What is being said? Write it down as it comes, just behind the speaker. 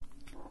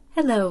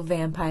Hello,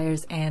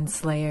 vampires and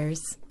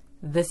slayers.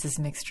 This is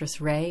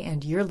Mixtress Ray,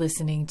 and you're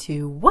listening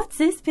to What's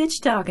This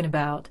Bitch Talking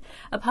About?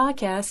 A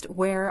podcast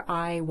where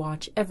I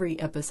watch every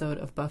episode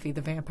of Buffy the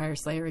Vampire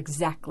Slayer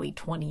exactly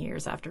 20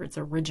 years after its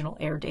original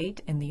air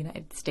date in the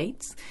United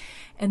States,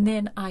 and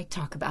then I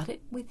talk about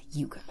it with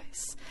you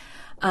guys.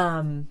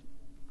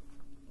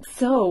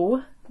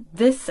 So,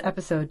 this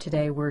episode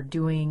today, we're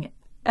doing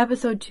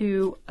episode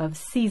 2 of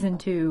season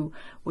 2,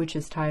 which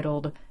is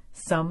titled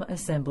Some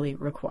Assembly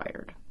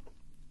Required.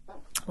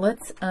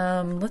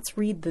 Let's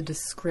read the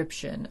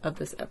description of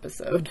this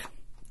episode.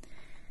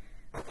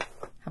 How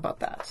about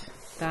that?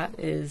 That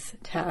is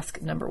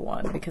task number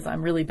 1, because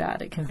I'm really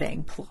bad at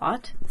conveying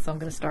plot, so I'm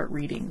going to start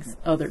reading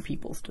other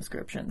people's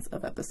descriptions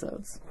of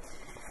episodes.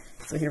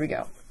 So here we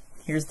go.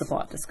 Here's the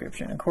plot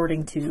description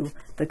according to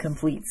the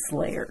Complete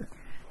Slayer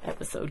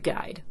episode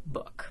guide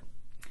book.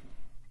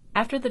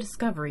 After the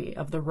discovery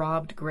of the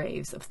robbed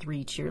graves of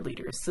 3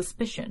 cheerleaders,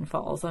 suspicion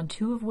falls on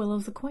 2 of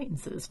Willow's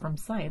acquaintances from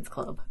Science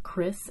Club,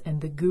 Chris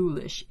and the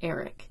ghoulish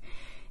Eric.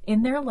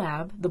 In their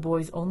lab, the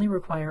boys only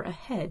require a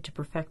head to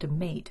perfect a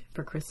mate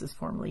for Chris's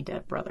formerly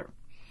dead brother.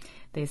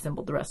 They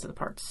assembled the rest of the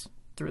parts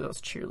through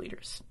those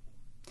cheerleaders.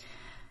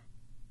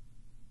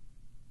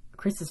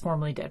 Chris's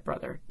formerly dead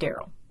brother,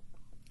 Daryl.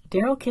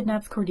 Daryl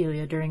kidnaps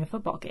Cordelia during a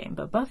football game,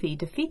 but Buffy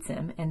defeats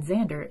him and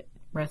Xander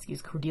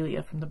rescues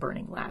Cordelia from the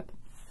burning lab.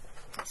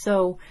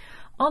 So,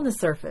 on the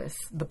surface,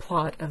 the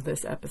plot of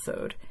this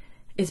episode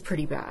is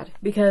pretty bad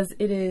because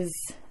it is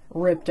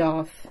ripped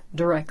off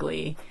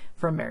directly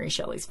from Mary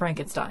Shelley's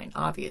Frankenstein,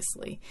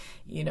 obviously.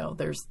 You know,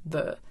 there's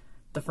the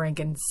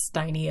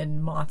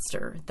Frankensteinian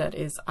monster that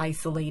is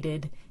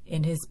isolated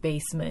in his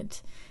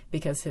basement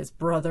because his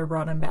brother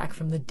brought him back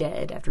from the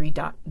dead after he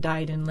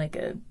died in like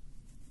a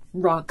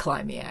rock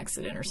climbing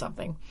accident or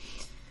something.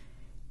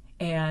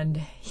 And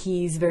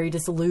he's very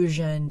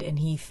disillusioned and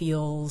he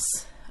feels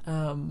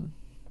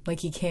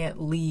like he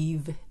can't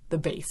leave the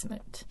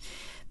basement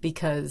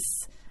because,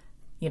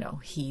 you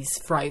know, he's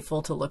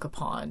frightful to look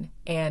upon.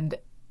 And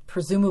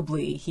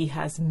presumably he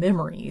has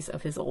memories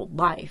of his old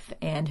life.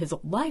 And his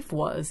old life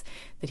was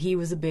that he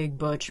was a big,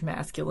 butch,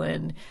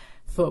 masculine,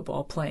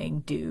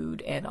 football-playing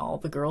dude. And all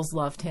the girls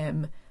loved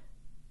him,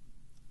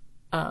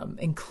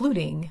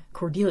 including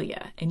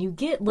Cordelia. And you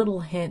get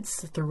little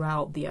hints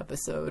throughout the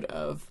episode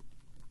of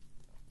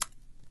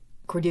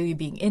Cordelia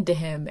being into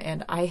him.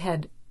 And I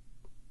had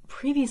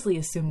previously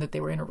assumed that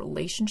they were in a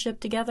relationship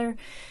together,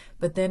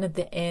 but then at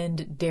the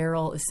end,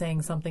 Daryl is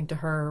saying something to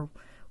her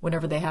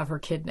whenever they have her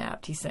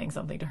kidnapped. He's saying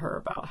something to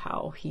her about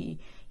how he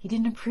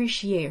didn't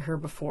appreciate her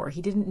before.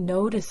 He didn't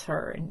notice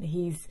her, and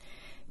he's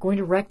going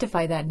to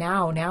rectify that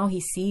now. Now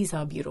he sees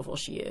how beautiful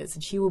she is,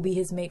 and she will be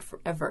his mate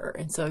forever.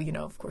 And so, you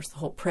know, of course, the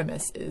whole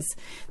premise is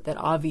that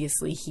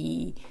obviously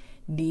he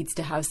needs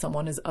to have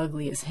someone as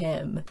ugly as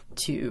him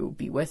to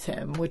be with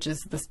him, which is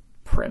the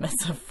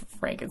premise of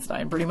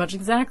Frankenstein pretty much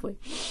exactly.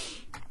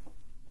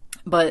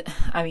 But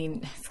I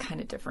mean, it's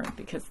kind of different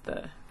because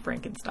the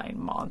Frankenstein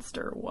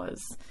monster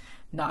was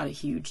not a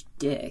huge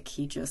dick.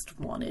 He just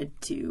wanted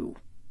to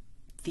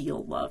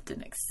feel loved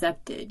and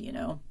accepted, you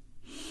know.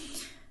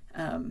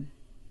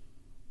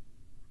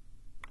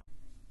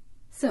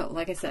 So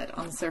like I said,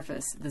 on the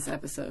surface, this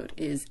episode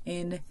is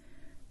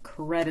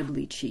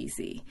incredibly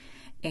cheesy,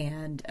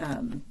 and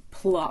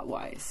plot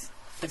wise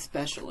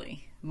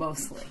especially,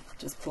 mostly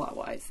just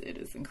plot-wise, it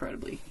is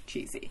incredibly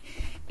cheesy.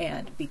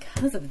 And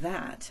because of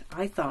that,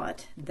 I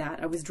thought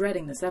that I was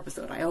dreading this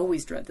episode. I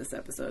always dread this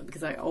episode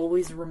because I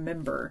always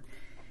remember,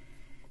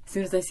 as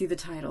soon as I see the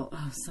title,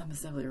 oh, Some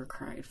Assembly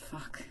Required.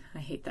 Fuck, I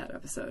hate that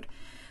episode.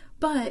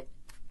 But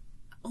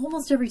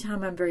almost every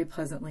time I'm very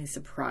pleasantly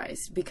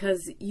surprised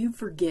because you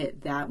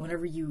forget that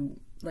whenever you,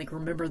 like,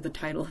 remember the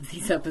title of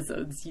these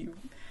episodes,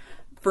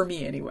 for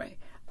me anyway,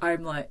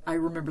 I'm like, I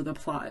remember the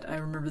plot, I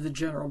remember the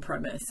general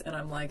premise, and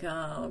I'm like,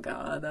 oh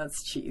god,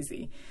 that's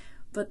cheesy.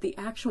 But the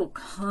actual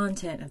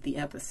content of the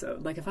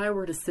episode, like if I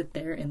were to sit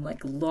there and like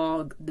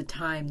log the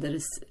time that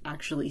is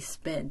actually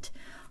spent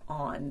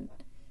on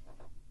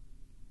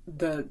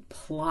the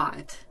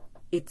plot,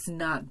 it's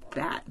not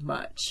that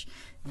much.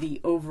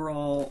 The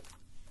overall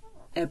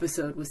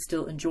episode was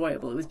still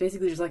enjoyable. It was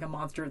basically just like a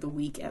Monster of the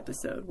Week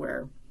episode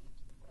where,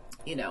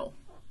 you know,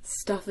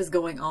 stuff is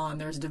going on,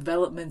 there's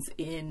developments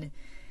in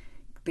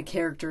the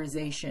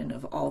characterization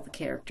of all the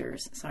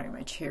characters. Sorry,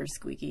 my chair's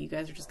squeaky. You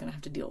guys are just gonna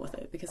have to deal with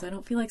it because I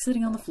don't feel like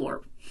sitting on the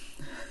floor.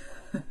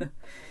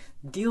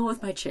 Deal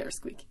with my chair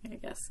squeaking, I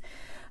guess.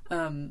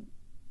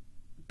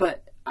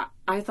 But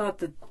I thought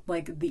that,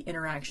 like, the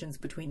interactions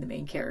between the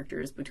main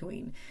characters,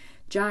 between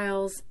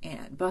Giles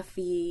and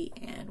Buffy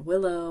and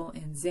Willow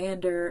and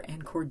Xander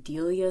and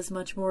Cordelia is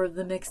much more of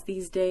the mix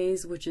these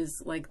days, which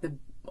is like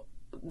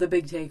the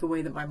big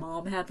takeaway that my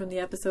mom had from the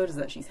episode is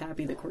that she's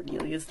happy that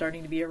Cordelia is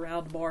starting to be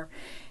around more,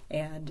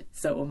 and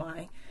so am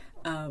I.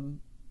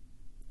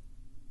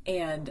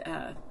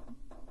 And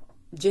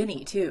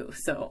Ginny too.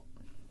 So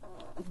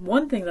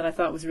one thing that I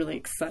thought was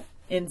really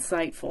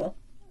insightful,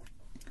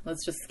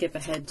 let's just skip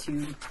ahead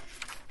to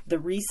the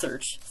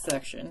research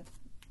section.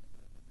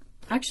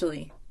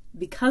 Actually,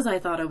 because I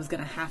thought I was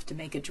going to have to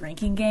make a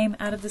drinking game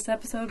out of this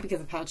episode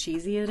because of how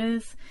cheesy it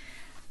is,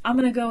 I'm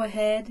going to go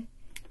ahead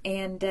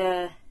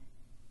and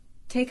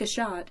take a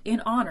shot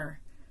in honor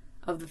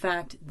of the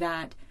fact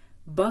that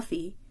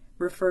Buffy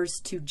refers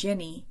to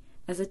Ginny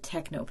as a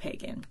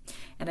techno-pagan.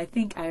 And I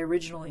think I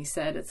originally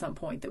said at some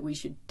point that we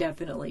should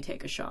definitely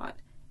take a shot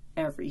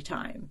every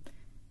time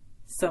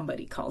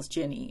somebody calls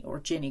Ginny or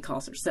Ginny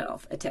calls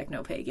herself a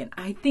techno-pagan.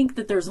 I think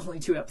that there's only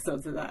 2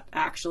 episodes of that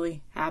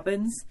actually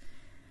happens.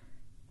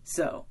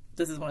 So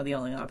this is one of the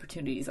only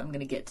opportunities I'm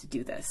going to get to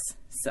do this.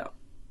 So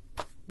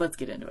let's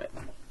get into it.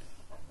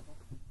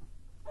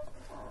 I'm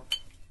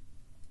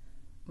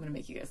going to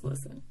make you guys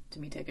listen to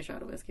me take a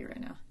shot of whiskey right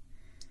now.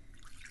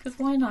 Because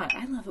why not?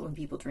 I love it when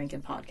people drink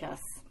in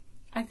podcasts.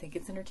 I think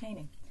it's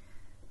entertaining.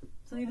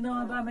 So even though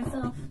I'm by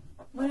myself,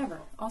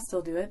 whatever, I'll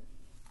still do it.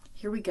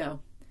 Here we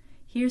go.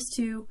 Here's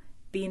to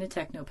being a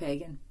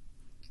techno-pagan.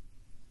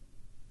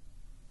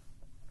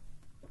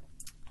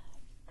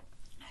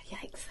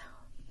 Yikes.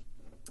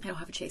 I don't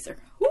have a chaser.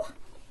 Woo!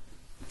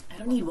 I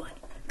don't need one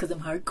because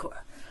I'm hardcore.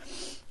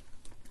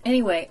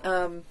 Anyway,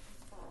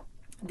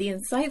 the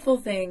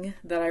insightful thing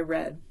that I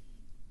read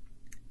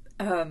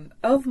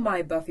of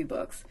my Buffy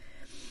books,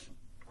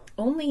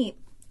 only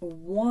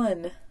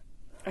one,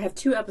 I have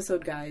 2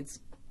 episode guides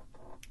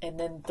and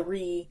then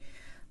 3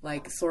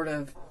 like sort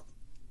of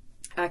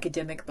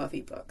academic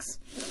Buffy books.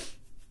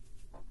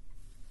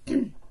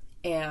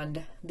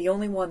 And the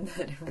only one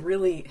that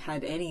really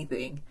had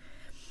anything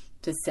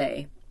to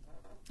say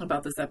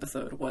about this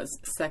episode was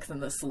Sex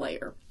and the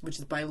Slayer, which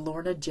is by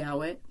Lorna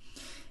Jowett,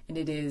 and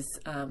it is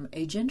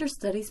a gender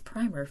studies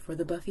primer for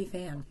the Buffy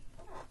fan,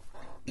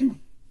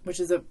 which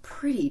is a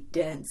pretty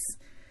dense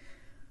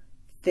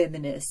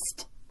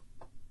feminist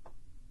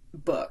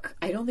book.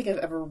 I don't think I've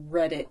ever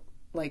read it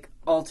like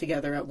all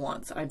together at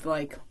once. I've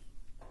like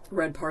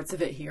read parts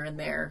of it here and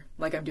there,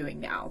 like I'm doing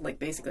now. Like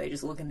basically I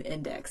just look in the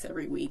index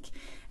every week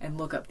and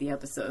look up the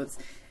episodes.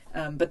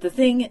 But the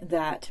thing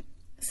that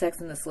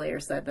Sex and the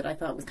Slayer said that I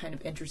thought was kind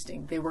of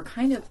interesting, they were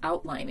kind of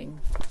outlining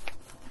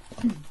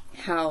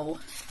how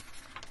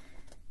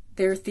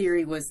their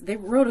theory was, they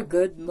wrote a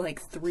good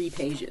like 3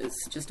 pages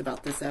just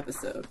about this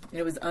episode. And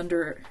it was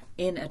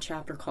in a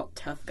chapter called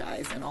Tough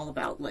Guys, and all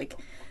about like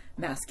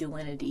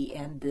masculinity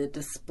and the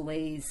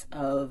displays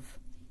of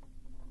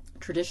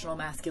traditional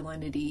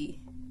masculinity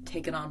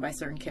taken on by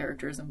certain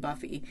characters in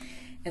Buffy.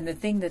 And the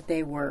thing that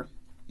they were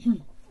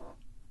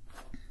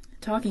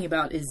talking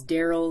about is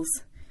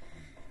Daryl's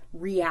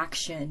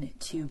reaction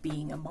to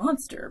being a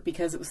monster,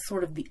 because it was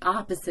sort of the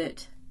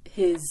opposite.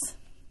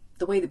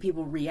 The way that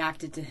people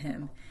reacted to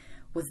him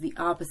was the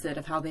opposite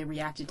of how they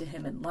reacted to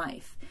him in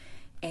life.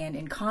 And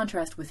in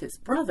contrast with his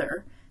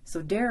brother,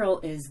 so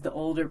Daryl is the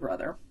older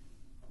brother,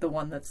 the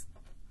one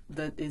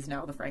that is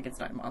now the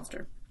Frankenstein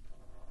monster.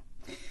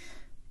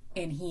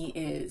 And he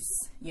is,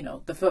 you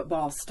know, the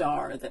football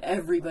star that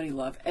everybody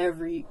loved.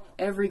 Every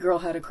girl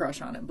had a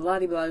crush on him, blah,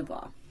 blah, blah,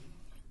 blah.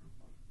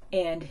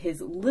 And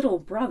his little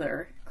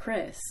brother,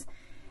 Chris,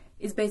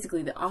 is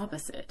basically the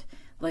opposite.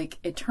 Like,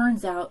 it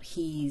turns out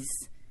he's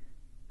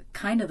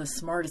kind of the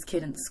smartest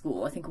kid in the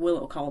school. I think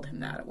Willow called him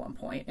that at one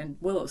point, and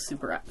Willow's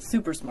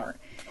super smart.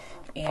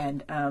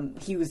 And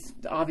he was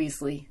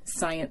obviously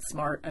science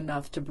smart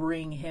enough to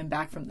bring him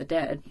back from the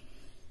dead.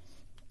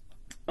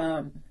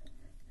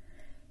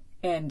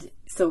 And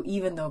so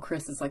even though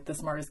Chris is like the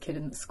smartest kid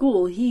in the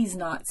school, he's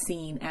not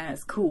seen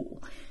as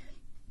cool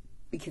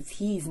because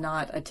he's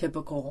not a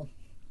typical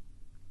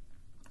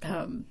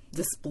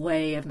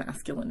display of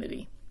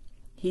masculinity.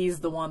 He's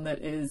the one that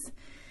is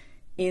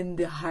in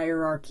the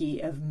hierarchy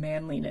of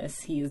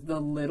manliness. He is the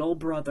little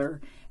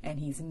brother, and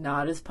he's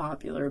not as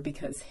popular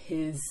because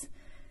his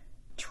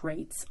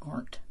traits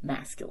aren't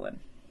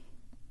masculine.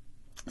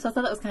 So I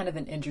thought that was kind of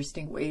an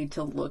interesting way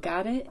to look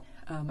at it.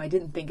 I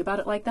didn't think about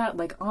it like that.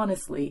 Like,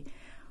 honestly,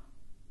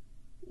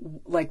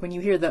 like when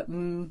you hear the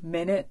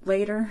minute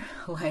later,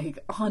 like,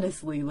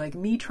 honestly, like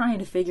me trying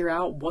to figure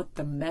out what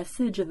the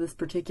message of this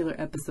particular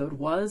episode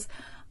was,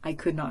 I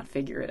could not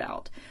figure it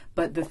out.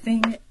 But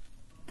the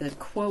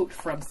quote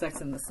from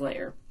Sex and the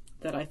Slayer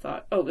that I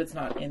thought, oh, it's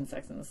not in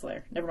Sex and the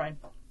Slayer. Never mind.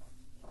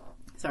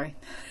 Sorry.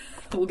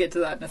 We'll get to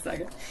that in a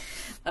second.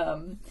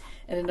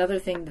 And another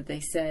thing that they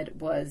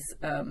said was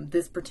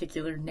this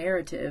particular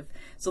narrative.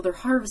 So they're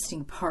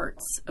harvesting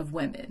parts of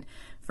women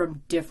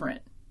from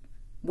different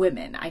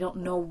women. I don't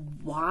know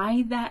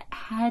why that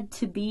had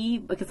to be,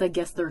 because I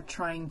guess they're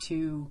trying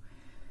to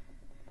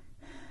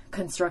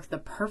construct the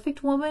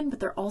perfect woman, but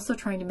they're also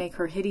trying to make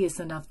her hideous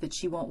enough that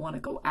she won't want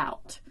to go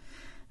out.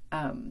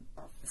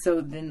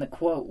 So then the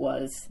quote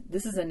was,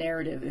 "This is a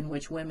narrative in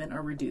which women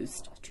are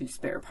reduced to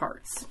spare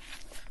parts."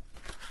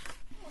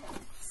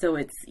 So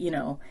it's, you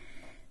know,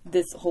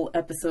 this whole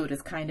episode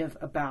is kind of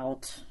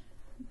about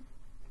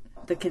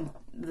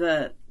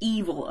the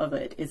evil of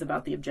it is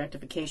about the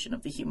objectification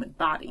of the human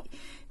body,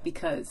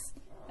 because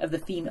of the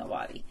female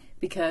body,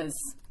 because,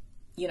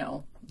 you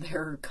know,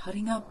 they're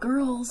cutting up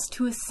girls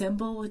to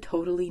assemble a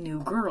totally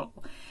new girl.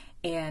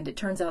 And it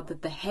turns out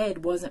that the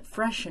head wasn't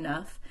fresh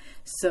enough.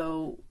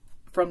 So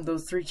from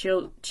those 3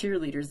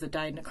 cheerleaders that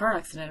died in a car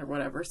accident or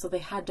whatever. So they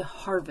had to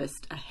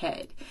harvest a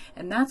head.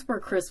 And that's where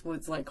Chris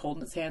was like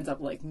holding his hands up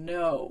like,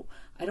 no,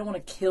 I don't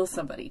want to kill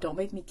somebody. Don't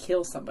make me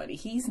kill somebody.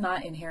 He's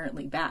not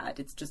inherently bad.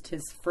 It's just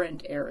his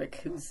friend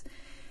Eric who's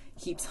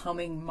keeps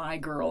humming My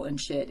Girl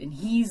and shit. And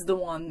he's the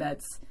one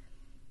that's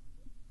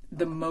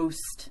the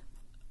most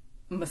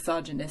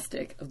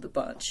misogynistic of the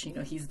bunch. You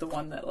know, he's the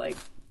one that, like,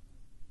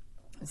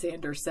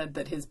 Xander said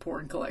that his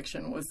porn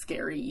collection was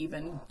scary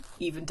even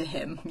to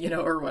him, you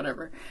know, or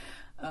whatever.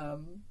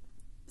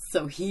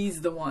 So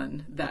he's the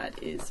one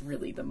that is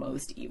really the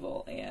most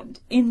evil. And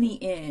in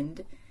the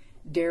end,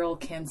 Daryl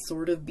can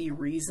sort of be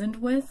reasoned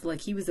with.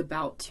 Like, he was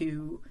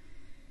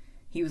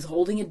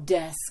holding a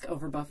desk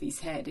over Buffy's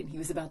head and he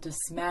was about to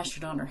smash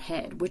it on her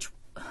head, which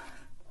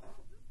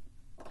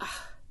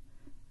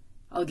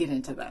I'll get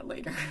into that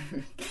later.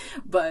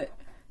 But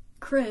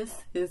Chris,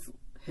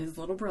 his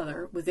little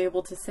brother, was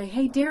able to say,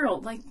 hey,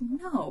 Daryl, like,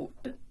 no.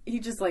 He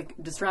just, like,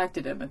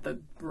 distracted him at the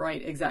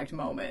right exact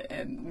moment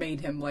and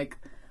made him, like,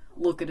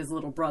 look at his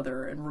little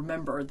brother and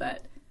remember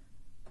that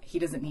he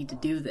doesn't need to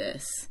do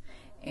this.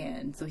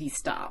 And so he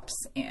stops,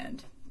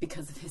 and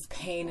because of his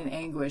pain and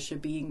anguish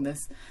of being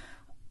this,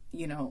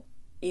 you know,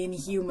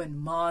 inhuman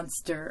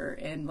monster,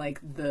 and, like,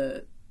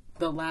 the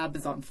lab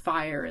is on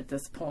fire at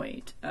this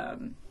point,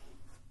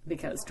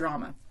 because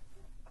drama.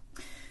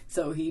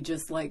 So he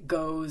just, like,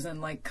 goes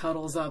and, like,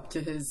 cuddles up to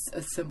his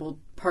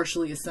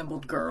partially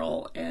assembled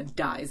girl and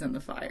dies in the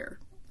fire,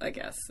 I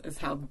guess,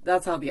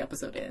 that's how the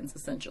episode ends,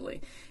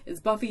 essentially. Is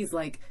Buffy's,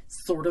 like,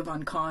 sort of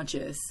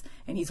unconscious,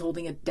 and he's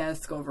holding a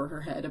desk over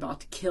her head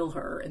about to kill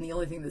her, and the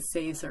only thing that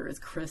saves her is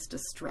Chris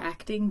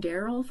distracting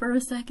Daryl for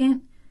a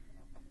second.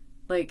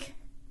 Like,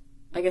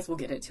 I guess we'll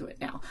get into it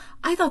now.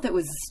 I thought that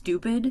was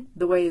stupid,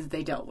 the way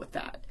they dealt with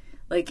that.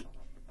 Like,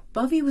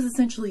 Buffy was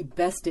essentially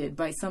bested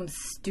by some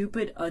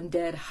stupid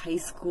undead high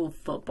school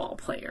football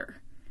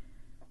player.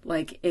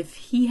 Like, if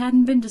he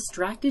hadn't been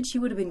distracted, she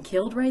would have been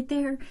killed right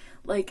there.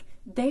 Like,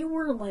 they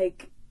were,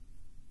 like,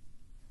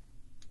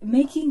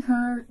 making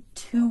her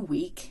too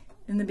weak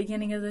in the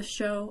beginning of this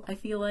show, I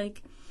feel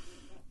like.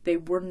 They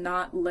were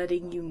not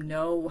letting you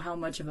know how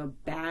much of a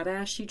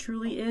badass she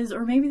truly is.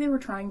 Or maybe they were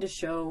trying to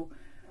show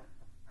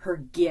her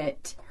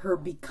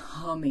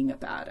becoming a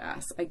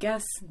badass. I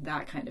guess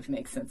that kind of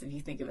makes sense if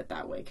you think of it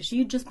that way, because she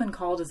had just been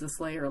called as a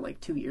Slayer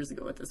like 2 years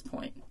ago at this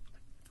point.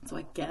 So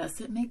I guess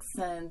it makes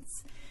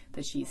sense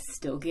that she's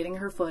still getting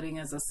her footing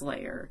as a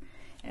Slayer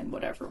and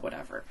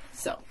whatever.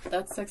 So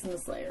that's Sex and the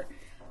Slayer.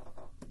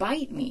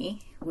 Bite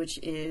Me, which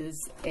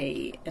is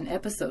an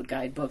episode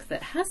guidebook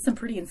that has some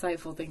pretty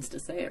insightful things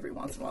to say every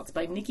once in a while. It's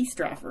by Nikki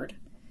Strafford.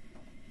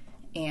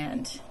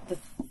 And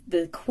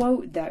the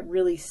quote that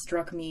really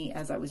struck me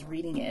as I was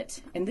reading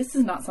it, and this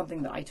is not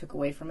something that I took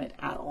away from it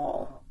at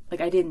all. Like,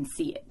 I didn't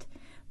see it.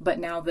 But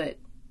now that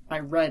I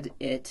read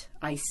it,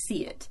 I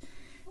see it.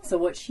 So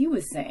what she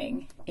was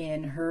saying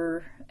in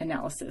her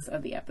analysis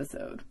of the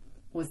episode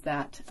was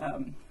that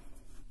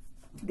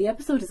the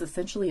episode is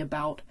essentially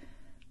about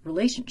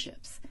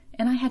relationships.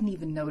 And I hadn't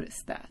even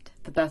noticed that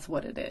that's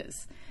what it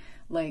is.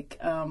 Like,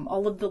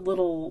 all of the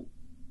little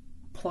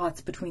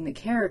plots between the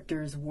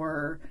characters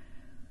were,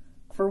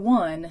 for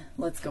one,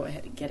 let's go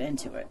ahead and get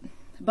into it.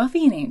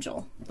 Buffy and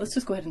Angel. Let's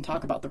just go ahead and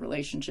talk about the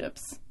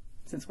relationships,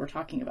 since we're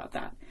talking about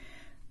that.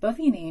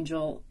 Buffy and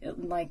Angel,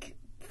 like,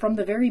 from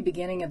the very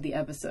beginning of the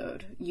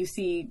episode, you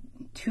see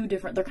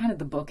they're kind of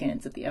the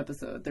bookends of the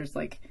episode. There's,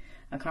 like,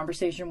 a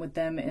conversation with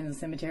them in the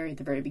cemetery at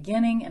the very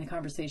beginning, and a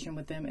conversation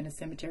with them in a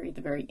cemetery at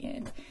the very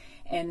end.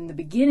 And in the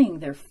beginning,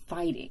 they're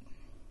fighting,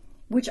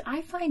 which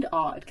I find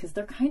odd, because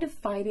they're kind of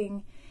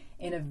fighting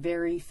in a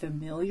very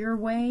familiar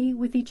way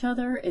with each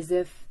other, as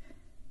if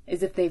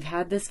they've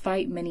had this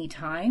fight many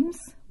times,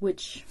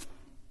 which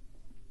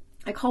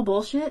I call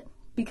bullshit,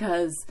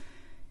 because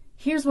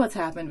here's what's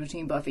happened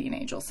between Buffy and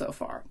Angel so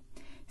far.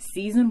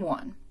 Season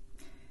 1,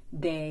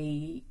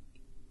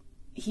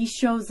 he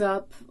shows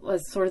up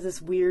as sort of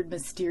this weird,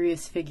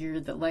 mysterious figure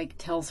that, like,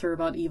 tells her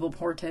about evil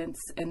portents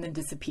and then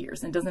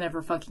disappears and doesn't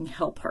ever fucking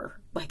help her,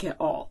 like, at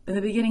all. In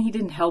the beginning, he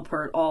didn't help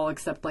her at all,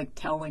 except, like,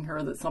 telling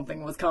her that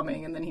something was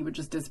coming, and then he would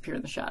just disappear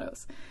in the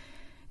shadows.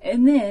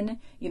 And then,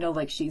 you know,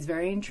 like, she's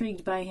very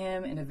intrigued by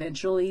him, and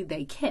eventually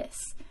they kiss.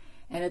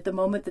 And at the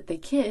moment that they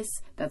kiss,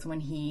 that's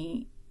when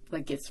he,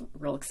 like, gets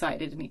real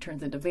excited and he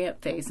turns into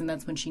vamp face, and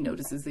that's when she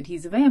notices that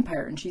he's a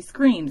vampire, and she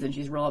screams and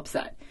she's real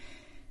upset.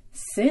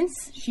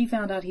 Since she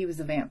found out he was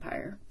a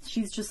vampire,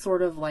 she's just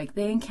sort of like,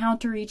 they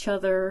encounter each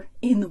other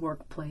in the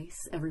workplace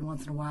every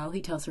once in a while.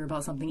 He tells her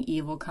about something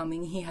evil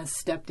coming. He has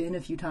stepped in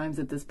a few times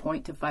at this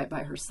point to fight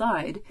by her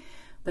side,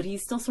 but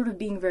he's still sort of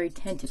being very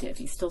tentative.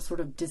 He's still sort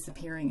of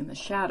disappearing in the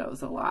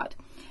shadows a lot.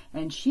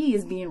 And she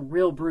is being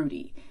real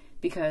broody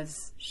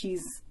because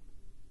she's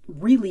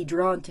really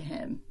drawn to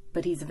him,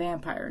 but he's a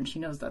vampire and she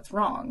knows that's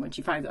wrong when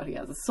she finds out he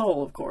has a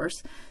soul, of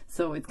course.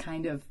 So it's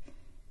kind of,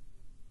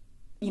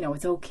 you know,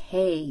 it's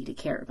okay to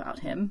care about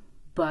him,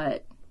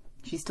 but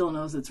she still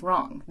knows it's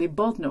wrong. They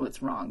both know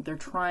it's wrong. They're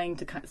trying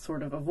to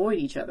sort of avoid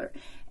each other.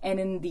 And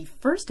in the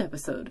first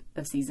episode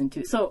of season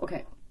 2, so,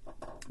 okay,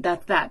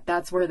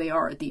 That's where they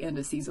are at the end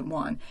of season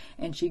 1.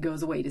 And she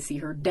goes away to see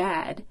her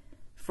dad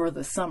for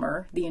the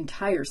summer, the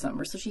entire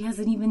summer. So she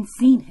hasn't even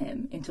seen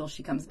him until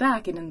she comes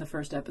back. And in the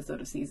first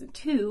episode of season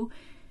 2,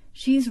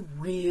 she's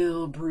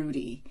real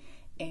broody.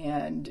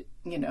 And,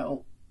 you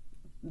know,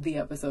 the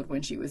episode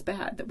when she was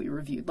bad that we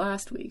reviewed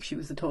last week, she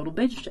was a total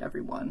bitch to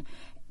everyone.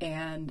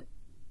 And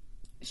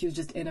she was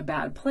just in a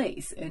bad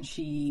place. And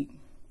she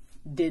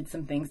did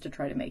some things to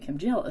try to make him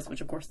jealous,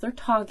 which of course they're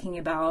talking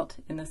about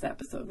in this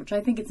episode, which I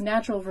think it's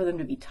natural for them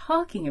to be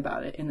talking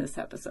about it in this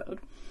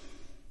episode.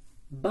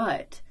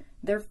 But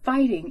they're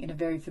fighting in a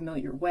very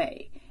familiar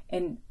way.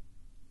 And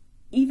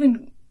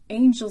even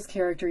Angel's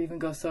character even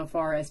goes so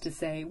far as to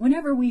say,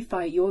 whenever we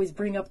fight, you always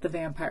bring up the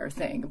vampire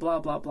thing, blah,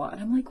 blah, blah.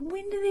 And I'm like,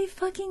 when do they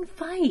fucking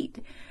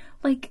fight?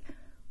 Like,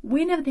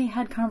 when have they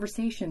had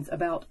conversations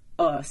about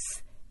us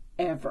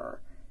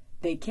ever?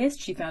 They kissed.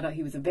 She found out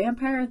he was a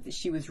vampire.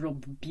 She was real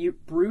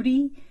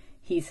broody.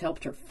 He's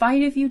helped her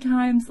fight a few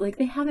times. Like,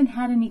 they haven't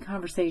had any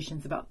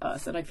conversations about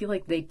us. And I feel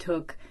like they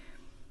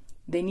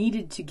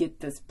needed to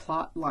get this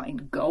plot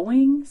line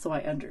going, so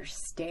I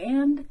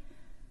understand.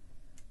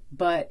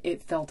 But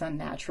it felt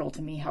unnatural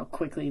to me how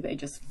quickly they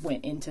just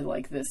went into,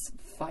 like, this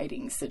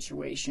fighting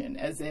situation,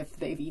 as if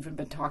they've even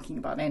been talking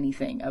about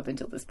anything up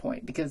until this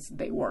point, because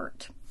they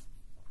weren't.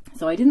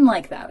 So I didn't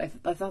like that.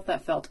 I thought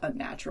that felt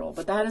unnatural.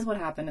 But that is what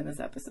happened in this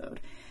episode.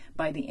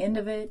 By the end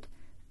of it,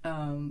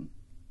 at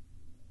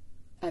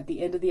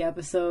the end of the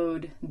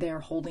episode, they're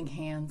holding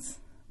hands.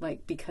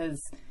 Like, because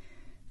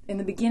in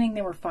the beginning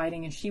they were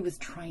fighting and she was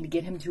trying to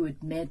get him to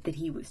admit that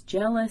he was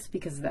jealous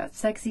because of that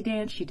sexy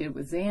dance she did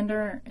with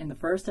Xander in the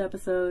first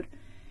episode.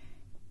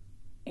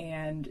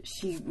 And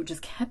she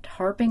just kept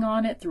harping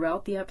on it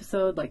throughout the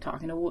episode, like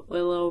talking to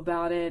Willow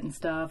about it and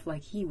stuff.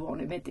 Like, he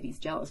won't admit that he's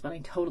jealous, but I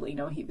totally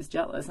know he was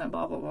jealous and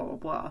blah, blah, blah, blah,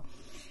 blah.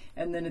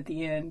 And then at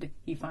the end,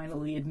 he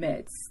finally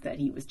admits that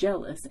he was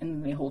jealous, and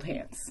then they hold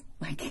hands.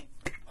 Like,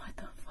 what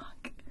the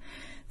fuck?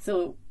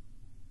 So,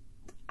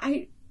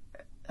 I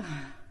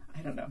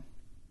don't know.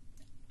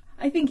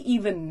 I think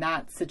even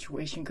that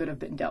situation could have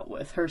been dealt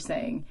with. Her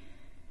saying,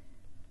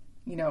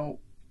 you know,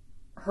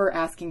 her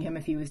asking him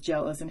if he was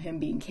jealous and him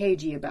being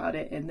cagey about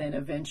it and then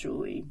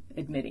eventually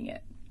admitting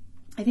it.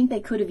 I think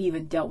they could have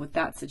even dealt with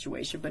that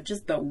situation, but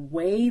just the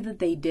way that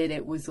they did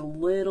it was a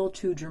little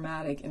too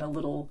dramatic and a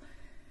little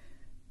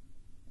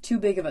too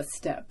big of a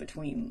step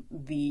between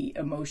the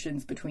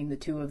emotions between the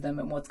two of them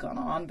and what's gone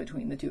on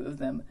between the two of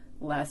them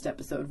last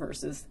episode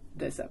versus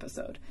this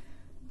episode.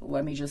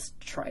 Let me just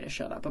try to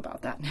shut up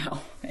about that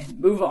now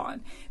and move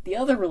on. The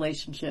other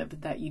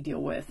relationship that you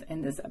deal with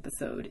in this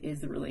episode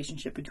is the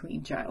relationship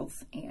between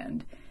Giles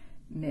and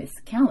Miss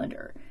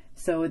Calendar.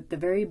 So at the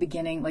very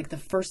beginning, like the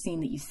first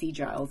scene that you see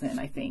Giles in,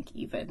 I think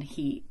even,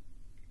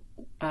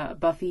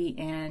 Buffy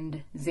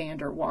and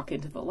Xander walk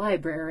into the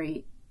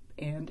library,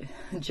 and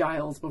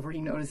Giles, before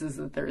he notices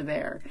that they're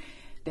there,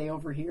 they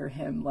overhear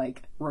him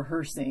like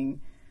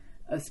rehearsing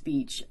a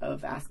speech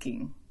of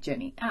asking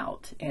Jenny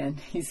out, and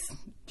he's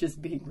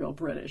just being real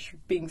British,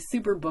 being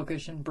super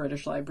bookish and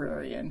British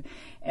librarian.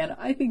 And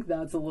I think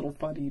that's a little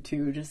funny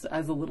too, just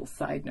as a little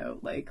side note.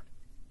 Like,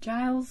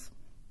 Giles,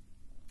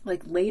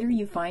 like later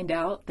you find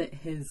out that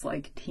his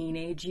like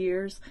teenage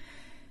years,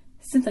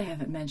 since I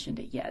haven't mentioned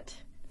it yet,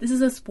 this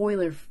is a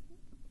spoiler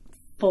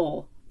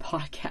full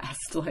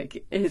podcast.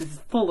 Like, it is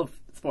full of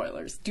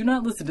spoilers. Do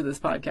not listen to this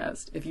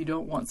podcast if you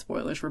don't want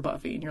spoilers for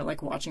Buffy and you're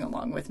like watching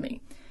along with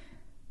me.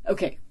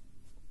 Okay,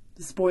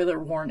 spoiler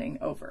warning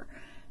over.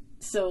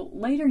 So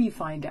later you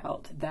find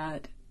out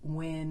that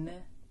when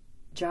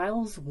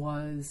Giles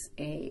was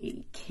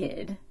a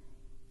kid,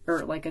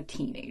 or like a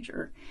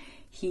teenager,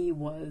 he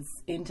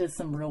was into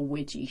some real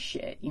witchy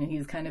shit. You know, he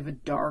was kind of a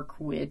dark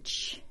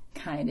witch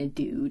kind of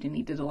dude, and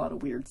he did a lot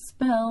of weird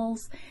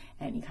spells,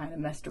 and he kind of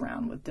messed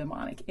around with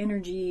demonic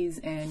energies,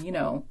 and, you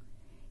know,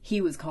 he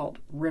was called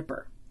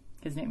Ripper.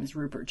 His name is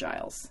Rupert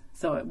Giles.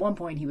 So at one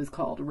point he was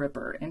called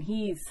Ripper, and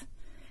he's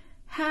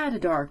had a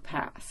dark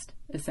past,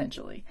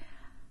 essentially.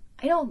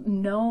 I don't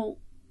know,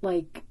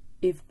 like,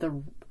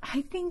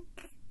 I think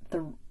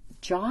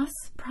Joss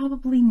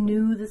probably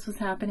knew this was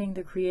happening,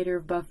 the creator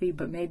of Buffy,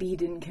 but maybe he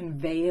didn't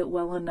convey it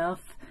well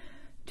enough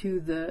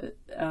to the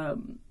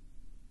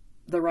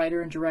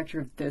writer and director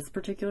of this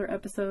particular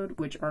episode,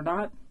 which are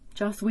not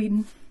Joss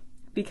Whedon,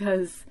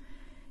 because,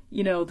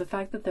 you know, the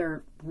fact that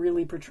they're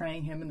really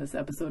portraying him in this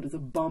episode as a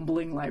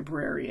bumbling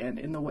librarian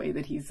in the way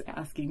that he's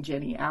asking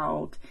Jenny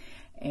out,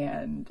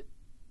 and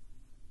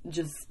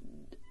just,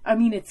 I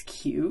mean, it's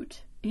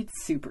cute.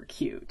 It's super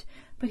cute.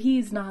 But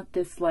he's not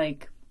this,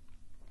 like,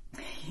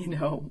 you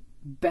know,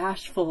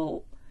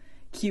 bashful,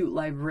 cute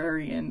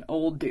librarian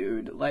old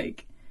dude.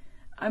 Like,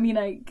 I mean,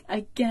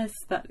 I guess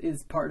that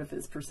is part of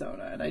his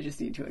persona, and I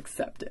just need to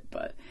accept it.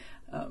 But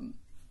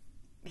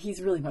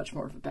he's really much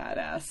more of a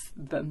badass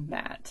than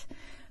that.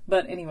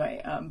 But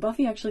anyway,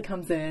 Buffy actually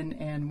comes in,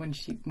 and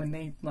when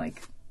they,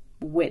 like,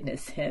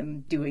 witness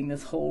him doing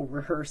this whole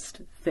rehearsed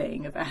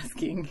thing of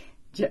asking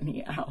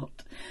Jenny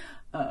out,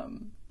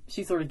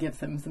 she sort of gives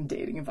him some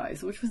dating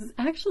advice, which was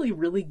actually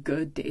really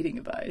good dating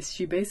advice.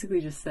 She basically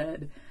just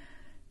said,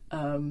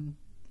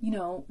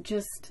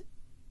 just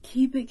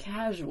keep it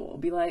casual.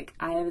 Be like,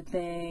 I have a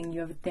thing,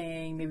 you have a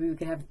thing, maybe we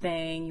could have a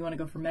thing, you want to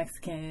go for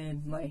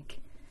Mexican, like,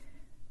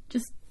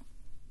 just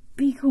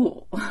be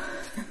cool.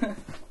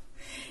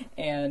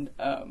 And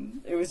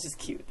it was just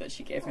cute that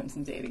she gave him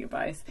some dating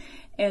advice.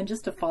 And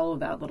just to follow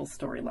that little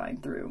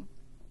storyline through,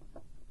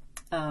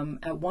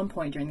 at one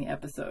point during the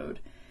episode,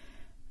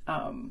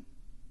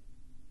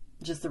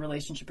 just the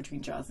relationship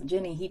between Giles and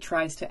Ginny, he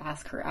tries to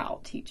ask her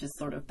out. He just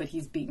sort of, but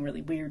he's being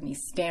really weird and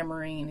he's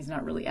stammering and he's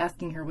not really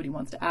asking her what he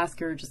wants to ask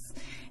her,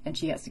 and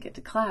she has to get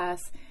to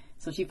class.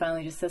 So she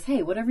finally just says,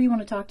 hey, whatever you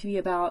want to talk to me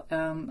about,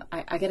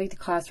 I gotta get to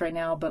class right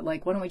now, but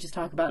like, why don't we just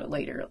talk about it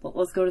later?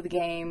 Let's go to the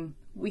game.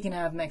 We can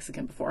have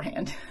Mexican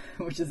beforehand,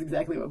 which is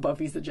exactly what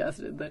Buffy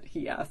suggested, that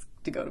he asked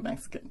to go to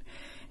Mexican.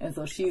 And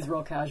so she's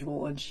real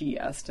casual and she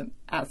asks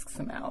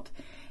him out.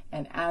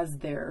 And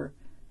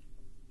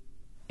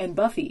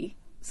Buffy,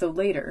 so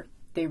later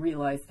they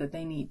realize that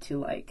they need to,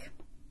 like,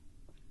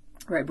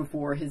 right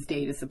before his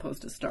date is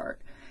supposed to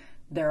start,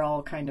 they're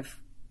all kind of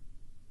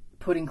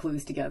putting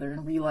clues together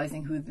and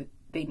realizing who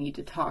they need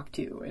to talk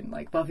to. And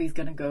like, Buffy's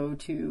gonna go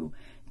to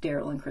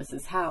Daryl and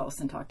Chris's house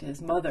and talk to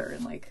his mother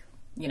and, like,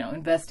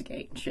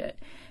 investigate and shit.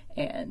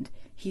 And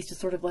he's just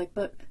sort of like,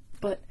 but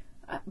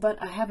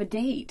I have a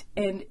date.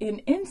 And in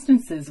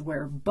instances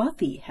where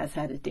Buffy has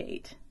had a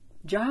date,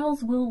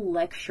 Giles will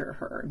lecture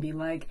her and be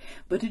like,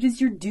 but it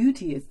is your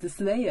duty as the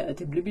Slayer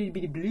to blah, blah,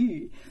 blah,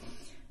 blah.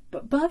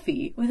 But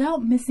Buffy,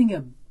 without missing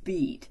a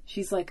beat,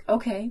 she's like,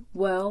 okay,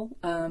 well,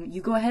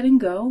 you go ahead and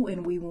go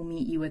and we will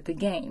meet you at the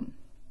game.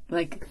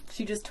 Like,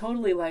 she just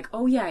totally like,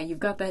 oh yeah, you've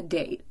got that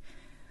date.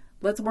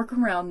 Let's work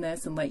around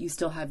this and let you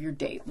still have your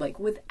date. Like,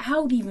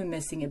 without even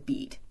missing a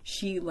beat,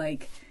 she,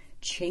 like,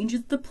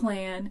 changes the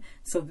plan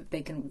so that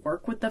they can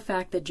work with the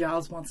fact that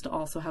Giles wants to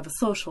also have a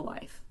social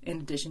life in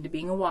addition to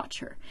being a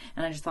watcher.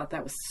 And I just thought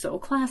that was so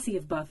classy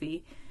of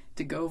Buffy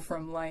to go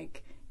from,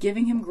 like,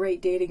 giving him great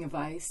dating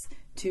advice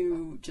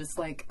to just,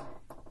 like,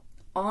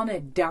 on a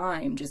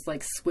dime, just,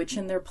 like,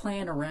 switching their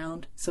plan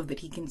around so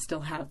that he can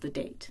still have the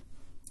date.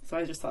 So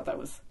I just thought that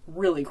was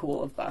really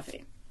cool of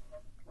Buffy.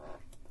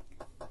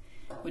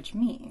 Which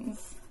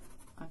means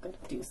I've got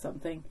to do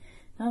something.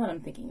 Now that I'm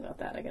thinking about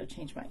that, I got to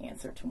change my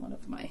answer to one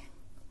of my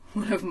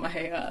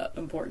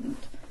important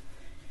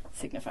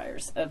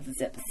signifiers of this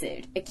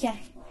episode.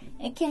 Okay.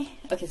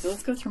 So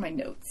let's go through my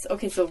notes.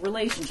 Okay, so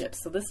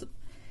relationships. So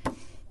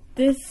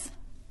this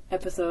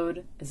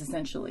episode is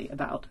essentially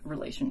about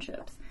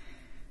relationships.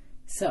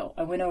 So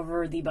I went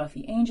over the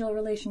Buffy Angel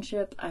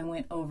relationship. I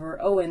went over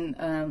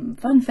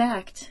fun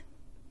fact,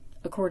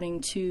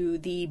 according to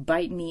the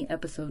Bite Me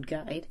episode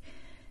guide,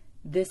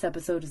 this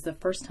episode is the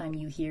first time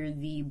you hear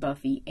the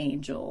Buffy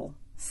Angel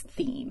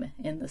theme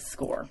in the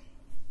score.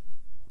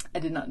 I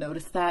did not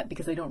notice that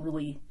because I don't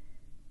really...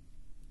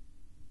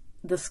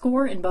 The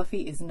score in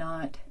Buffy is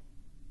not...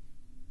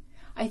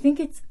 I think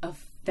it's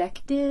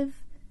effective,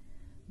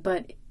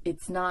 but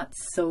it's not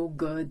so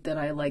good that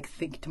I, like,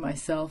 think to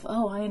myself,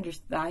 oh, I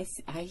understand.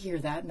 I hear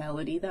that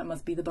melody. That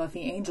must be the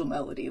Buffy Angel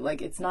melody.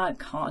 Like, it's not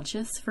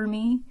conscious for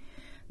me,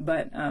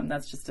 but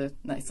that's just a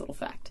nice little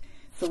fact.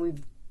 So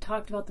we've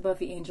talked about the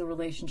Buffy Angel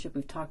relationship.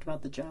 We've talked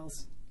about the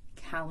Giles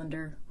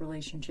Calendar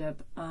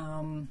relationship.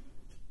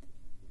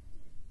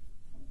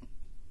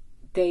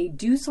 They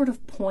do sort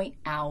of point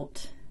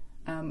out,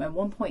 at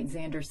one point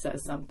Xander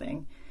says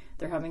something.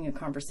 They're having a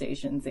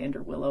conversation,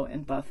 Xander, Willow,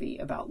 and Buffy,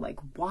 about, like,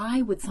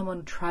 why would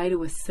someone try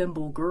to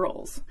assemble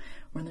girls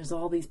when there's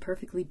all these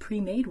perfectly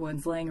pre-made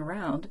ones laying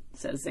around,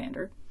 says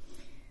Xander.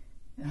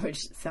 Which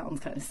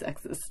sounds kind of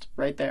sexist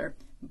right there.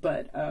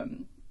 But,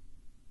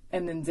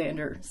 and then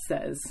Xander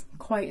says,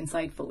 quite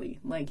insightfully,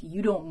 like,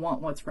 you don't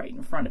want what's right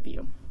in front of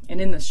you.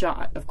 And in the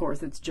shot, of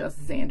course, it's just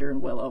Xander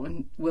and Willow.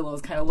 And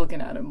Willow's kind of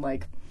looking at him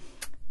like,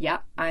 yeah,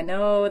 I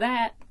know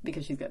that.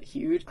 Because she's got a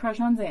huge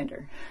crush on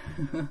Xander.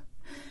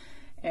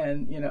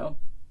 And,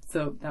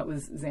 so that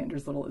was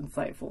Xander's little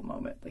insightful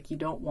moment. Like, you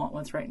don't want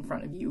what's right in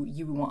front of you.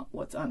 You want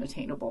what's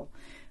unattainable.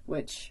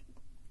 Which,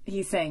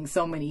 he's saying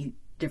so many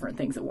different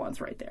things at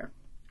once right there.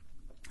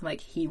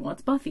 Like, he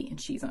wants Buffy,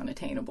 and she's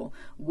unattainable.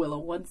 Willow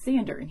wants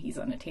Xander, and he's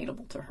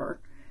unattainable to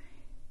her.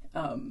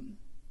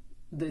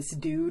 This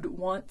dude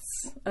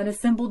wants an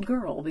assembled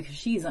girl, because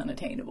she's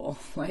unattainable.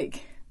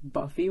 Like,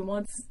 Buffy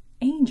wants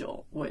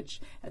Angel, which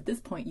at this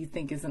point you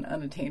think is an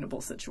unattainable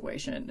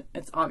situation.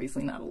 It's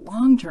obviously not a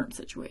long-term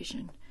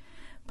situation,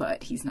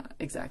 but he's not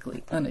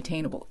exactly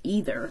unattainable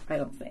either, I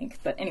don't think.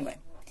 But anyway,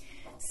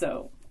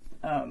 so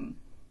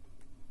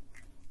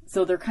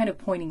they're kind of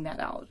pointing that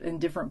out in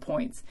different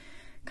points.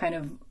 Kind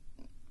of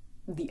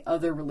the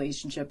other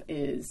relationship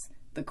is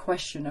the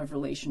question of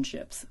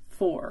relationships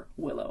for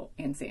Willow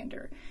and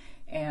Xander.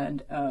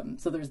 And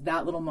so there's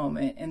that little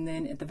moment. And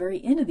then at the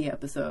very end of the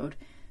episode,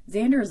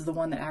 Xander is the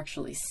one that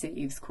actually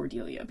saves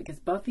Cordelia, because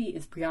Buffy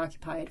is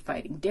preoccupied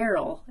fighting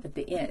Daryl at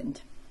the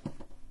end.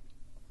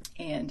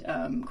 And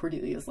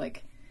Cordelia is,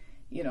 like,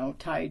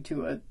 tied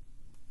to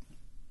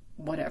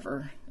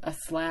whatever, a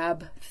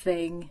slab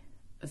thing,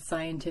 a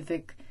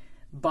scientific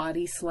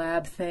body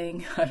slab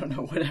thing. I don't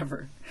know,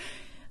 whatever.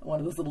 One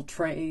of those little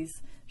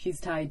trays. She's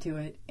tied to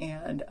it.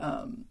 And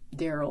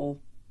Daryl...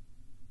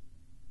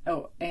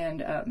 Oh,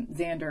 and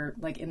Xander,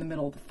 like, in the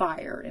middle of the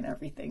fire and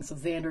everything. So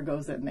Xander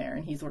goes in there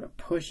and he sort of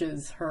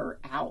pushes her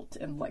out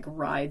and, like,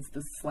 rides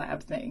the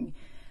slab thing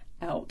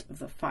out of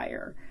the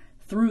fire,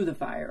 through the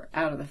fire,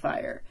 out of the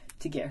fire,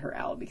 to get her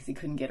out because he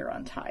couldn't get her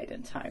untied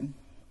in time.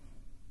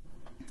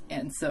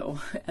 And so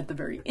at the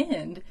very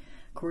end,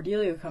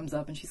 Cordelia comes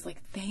up and she's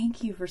like,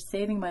 thank you for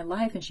saving my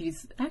life. And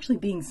she's actually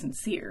being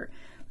sincere.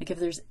 Like, if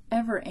there's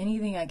ever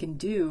anything I can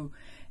do.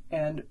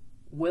 And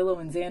Willow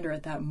and Xander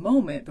at that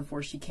moment,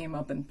 before she came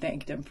up and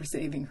thanked him for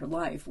saving her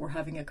life, were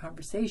having a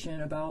conversation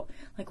about,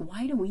 like,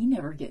 why do we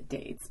never get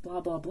dates?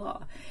 Blah, blah,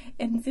 blah.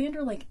 And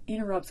Xander, like,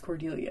 interrupts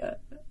Cordelia,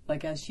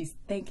 like, as she's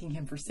thanking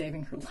him for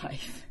saving her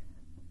life,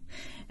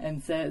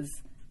 and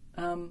says,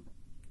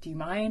 do you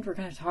mind? We're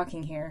kind of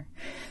talking here.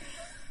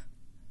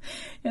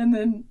 And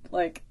then,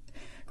 like,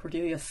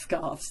 Cordelia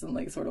scoffs and,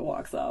 like, sort of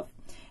walks off.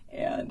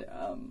 And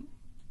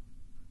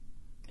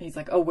he's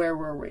like, oh, where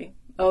were we?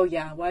 Oh,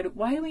 yeah, why do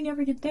we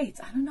never get dates?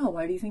 I don't know.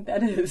 Why do you think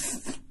that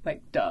is?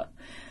 Like, duh.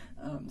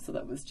 So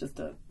that was just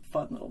a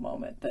fun little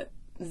moment that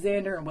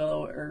Xander and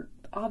Willow are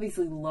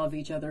obviously love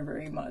each other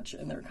very much,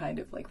 and they're kind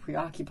of, like,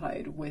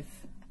 preoccupied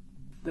with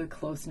the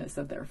closeness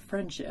of their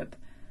friendship,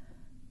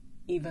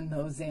 even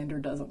though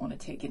Xander doesn't want to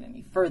take it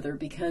any further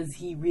because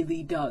he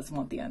really does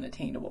want the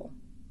unattainable.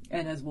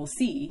 And as we'll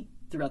see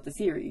throughout the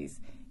series,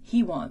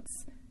 he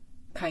wants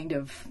kind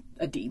of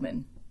a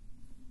demon.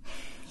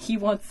 He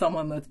wants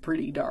someone that's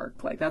pretty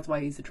dark. Like, that's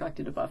why he's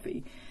attracted to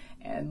Buffy.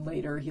 And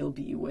later he'll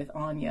be with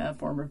Anya,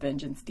 former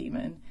vengeance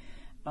demon.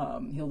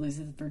 He'll lose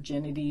his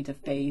virginity to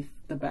Faith,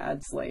 the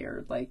bad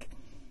slayer. Like,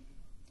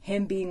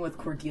 him being with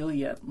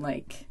Cordelia,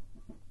 like,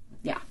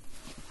 yeah.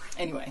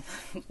 Anyway,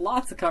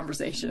 lots of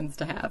conversations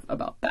to have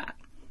about that.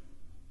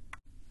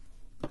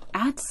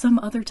 At some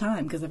other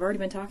time, because I've already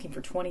been talking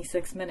for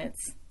 26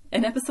 minutes.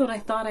 An episode I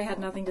thought I had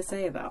nothing to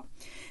say about.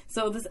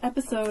 So this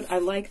episode, I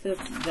like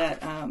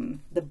that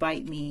the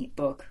Bite Me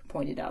book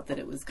pointed out that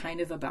it was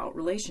kind of about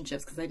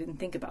relationships, because I didn't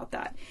think about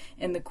that.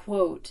 And the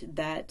quote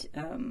that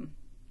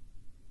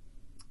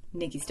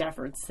Nikki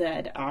Stafford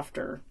said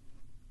after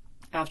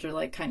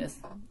like kind of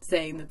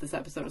saying that this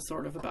episode is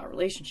sort of about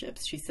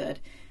relationships, she said,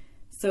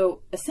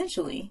 so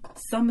essentially,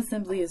 some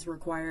assembly is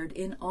required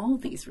in all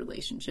these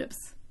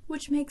relationships,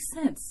 which makes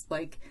sense.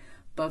 Like,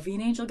 Buffy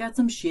and Angel got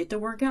some shit to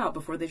work out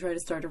before they try to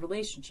start a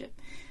relationship.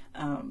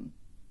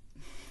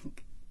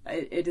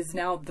 It is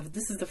now,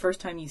 this is the first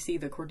time you see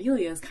that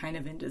Cordelia is kind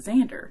of into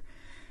Xander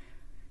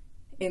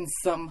in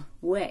some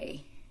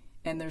way.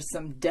 And there's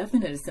some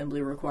definite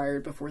assembly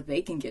required before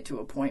they can get to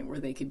a point where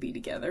they could be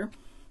together.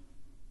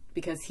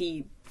 Because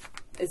he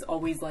is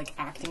always, like,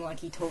 acting like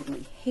he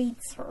totally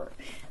hates her.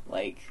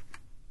 Like,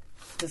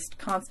 just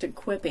constant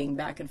quipping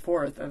back and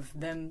forth of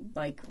them,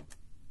 like,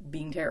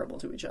 being terrible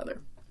to each other.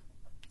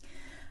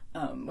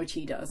 Which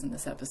he does in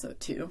this episode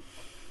too.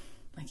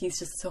 Like, he's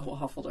just so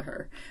awful to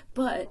her.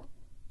 But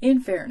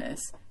in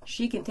fairness,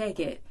 she can take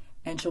it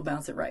and she'll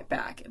bounce it right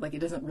back. Like, it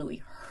doesn't really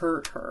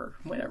hurt her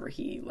whenever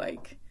he,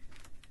 like,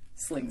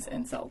 slings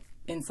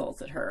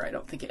insults at her. I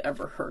don't think it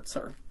ever hurts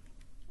her.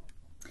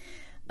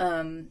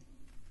 And,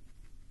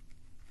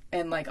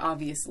 like,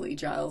 obviously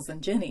Giles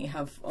and Jenny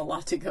have a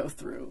lot to go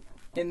through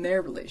in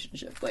their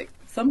relationship. Like,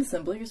 some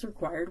assembly is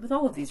required with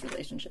all of these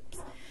relationships.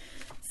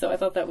 So I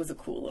thought that was a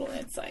cool little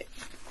insight.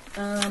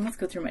 Let's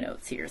go through my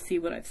notes here, see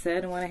what I've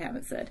said and what I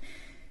haven't said.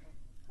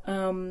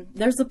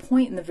 There's a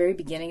point in the very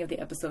beginning of the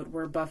episode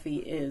where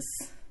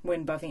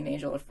when Buffy and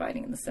Angel are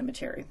fighting in the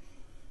cemetery,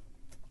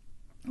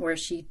 where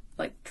she,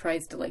 like,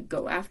 tries to, like,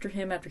 go after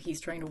him after he's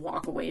trying to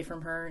walk away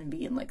from her and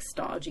being, like,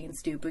 stodgy and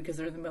stupid because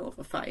they're in the middle of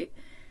a fight.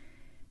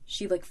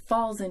 She, like,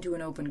 falls into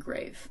an open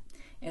grave.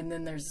 And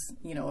then there's,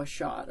 you know, a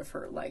shot of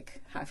her,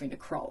 like, having to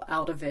crawl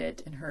out of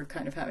it and her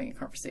kind of having a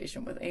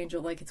conversation with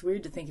Angel. Like, it's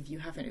weird to think of you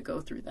having to go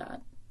through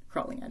that,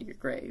 crawling out of your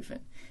grave. And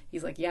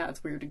he's like, yeah,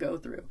 it's weird to go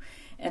through.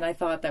 And I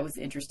thought that was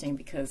interesting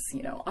because,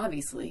 you know,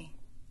 obviously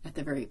at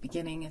the very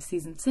beginning of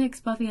season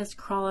 6, Buffy has to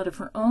crawl out of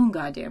her own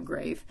goddamn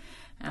grave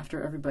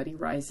after everybody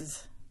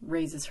raises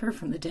her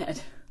from the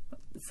dead.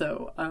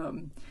 So,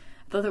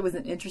 I thought that was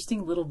an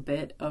interesting little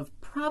bit of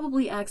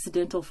probably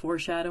accidental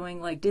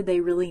foreshadowing. Like, did they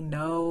really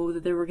know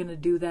that they were going to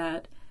do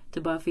that to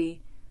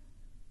Buffy?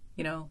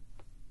 You know,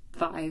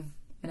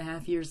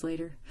 5.5 years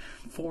later,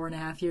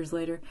 4.5 years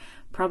later?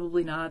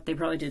 Probably not. They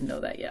probably didn't know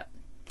that yet.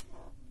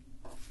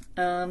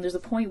 There's a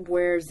point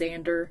where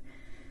Xander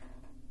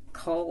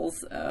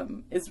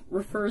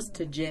refers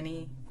to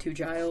Jenny, to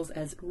Giles,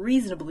 as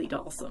reasonably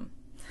Dawson.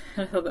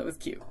 I thought that was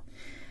cute.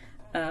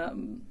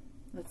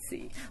 Let's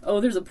see. Oh,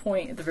 there's a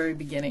point at the very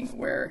beginning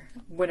where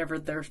whenever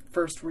they're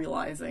first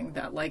realizing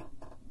that, like,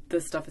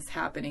 this stuff is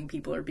happening,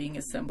 people are being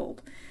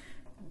assembled.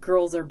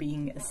 Girls are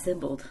being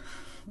assembled.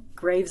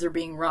 Graves are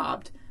being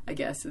robbed, I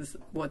guess, is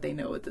what they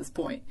know at this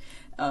point.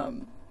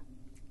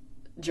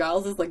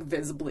 Giles is, like,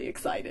 visibly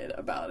excited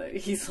about it.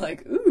 He's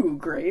like, ooh, ooh,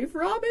 grave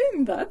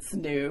robbing? That's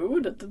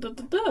new. Da, da, da,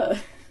 da, da.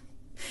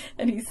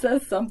 And he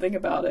says something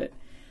about it.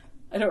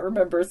 I don't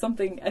remember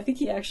something. I think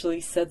he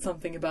actually said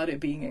something about it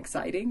being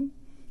exciting.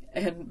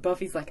 And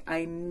Buffy's like,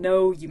 I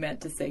know you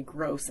meant to say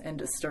gross and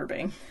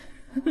disturbing.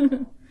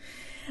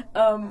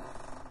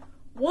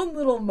 One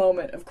little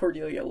moment of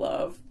Cordelia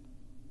love.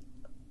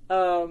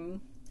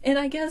 And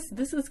I guess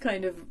this is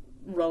kind of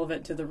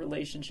relevant to the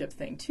relationship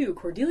thing too.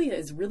 Cordelia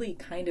is really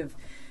kind of,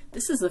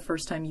 this is the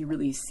first time you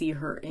really see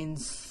her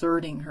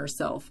inserting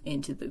herself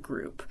into the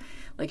group.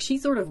 Like, she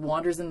sort of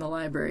wanders in the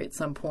library at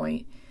some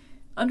point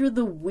under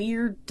the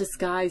weird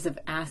disguise of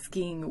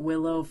asking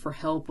Willow for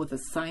help with a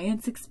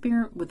science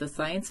experiment, with a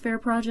science fair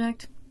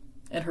project.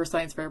 And her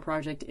science fair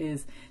project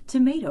is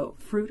tomato,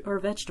 fruit or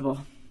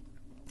vegetable.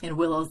 And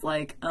Willow's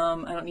like, I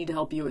don't need to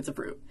help you, it's a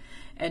fruit.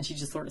 And she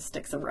just sort of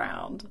sticks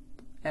around.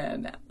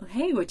 And,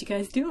 hey, what you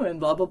guys doing?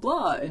 Blah, blah,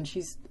 blah. And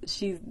this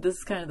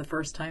is kind of the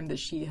first time that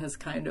she has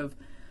kind of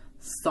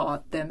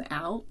sought them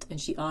out. And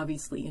she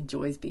obviously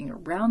enjoys being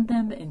around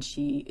them. And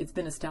it's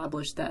been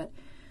established that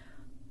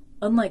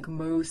unlike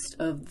most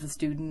of the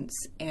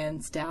students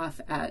and staff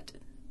at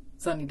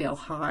Sunnydale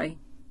High,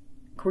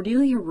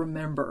 Cordelia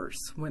remembers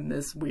when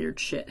this weird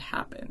shit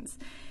happens.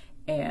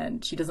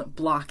 And she doesn't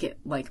block it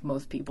like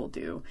most people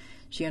do.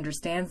 She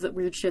understands that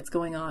weird shit's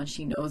going on.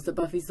 She knows that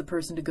Buffy's the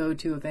person to go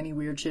to if any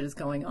weird shit is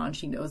going on.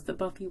 She knows that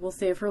Buffy will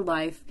save her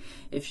life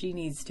if she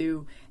needs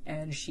to.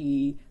 And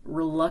she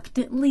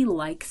reluctantly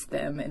likes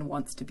them and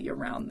wants to be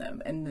around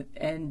them.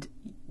 And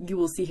you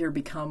will see her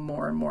become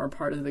more and more a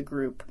part of the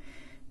group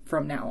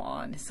from now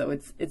on. So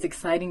it's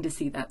exciting to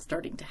see that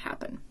starting to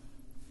happen.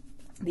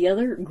 The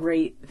other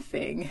great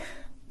thing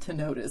to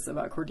notice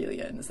about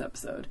Cordelia in this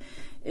episode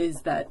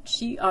is that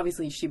she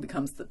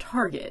becomes the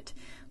target.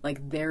 Like,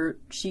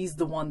 she's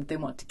the one that they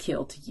want to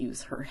kill to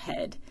use her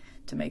head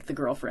to make the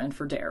girlfriend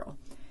for Daryl.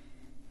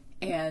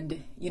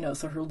 And,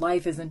 so her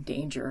life is in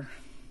danger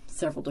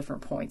several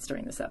different points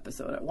during this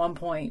episode. At one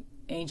point,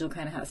 Angel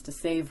kind of has to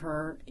save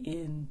her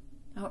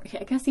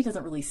I guess he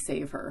doesn't really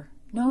save her.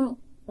 No,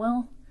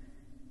 well,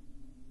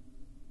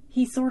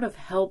 he sort of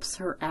helps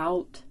her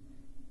out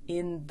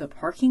in the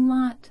parking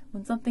lot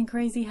when something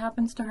crazy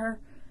happens to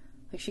her.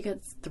 Like, she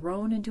gets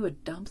thrown into a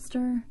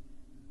dumpster.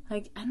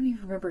 Like, I don't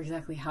even remember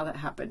exactly how that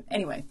happened.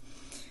 Anyway,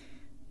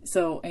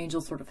 so Angel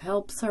sort of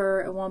helps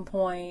her at one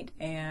point,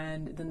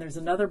 and then there's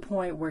another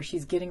point where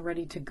she's getting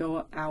ready to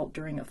go out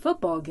during a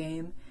football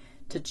game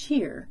to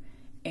cheer,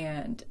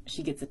 and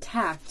she gets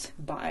attacked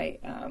by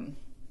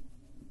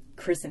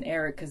Chris and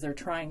Eric because they're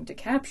trying to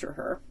capture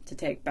her to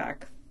take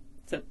back,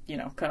 to,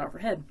 cut off her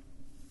head.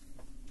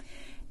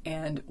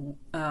 And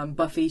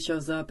Buffy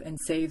shows up and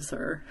saves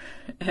her,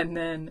 and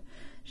then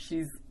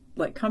she's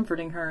like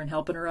comforting her and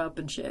helping her up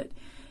and shit.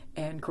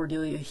 And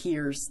Cordelia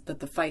hears that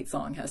the fight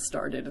song has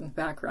started in the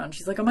background.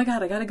 She's like, oh my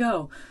god, I gotta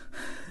go.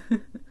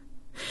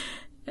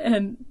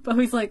 And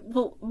Buffy's like,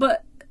 well,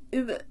 but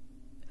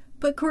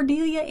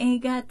Cordelia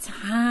ain't got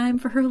time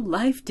for her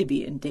life to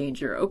be in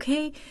danger,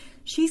 okay?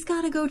 She's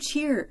gotta go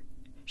cheer.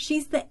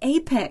 She's the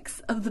apex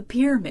of the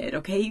pyramid,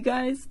 okay, you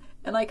guys?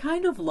 And I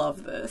kind of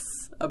love this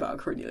about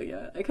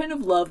Cordelia. I kind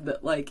of love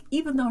that, like,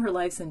 even though her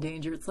life's in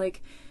danger, it's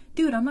like,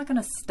 dude, I'm not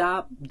gonna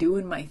stop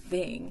doing my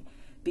thing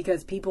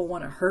because people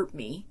want to hurt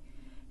me.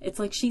 It's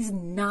like, she's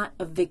not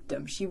a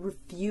victim. She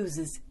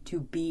refuses to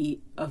be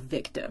a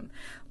victim.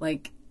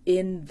 Like,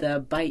 in the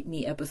Bite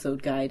Me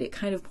episode guide, it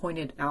kind of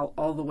pointed out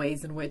all the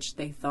ways in which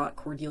they thought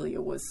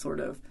Cordelia was sort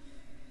of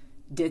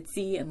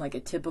ditzy and like a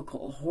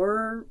typical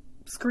horror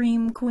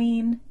scream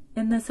queen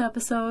in this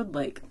episode.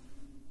 Like,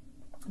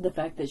 the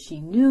fact that she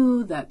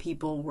knew that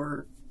people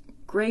were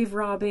grave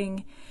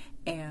robbing,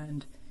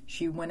 and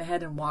she went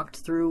ahead and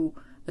walked through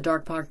a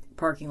dark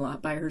parking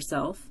lot by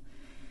herself,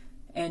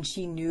 and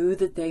she knew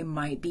that they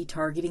might be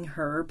targeting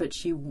her,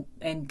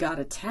 and got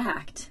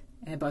attacked,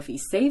 and Buffy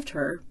saved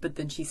her, but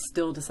then she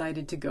still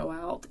decided to go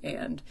out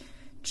and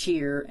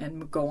cheer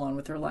and go on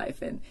with her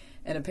life. And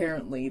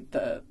apparently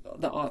the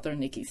author,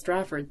 Nikki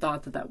Strafford,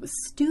 thought that was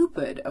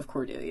stupid of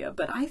Cordelia,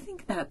 but I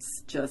think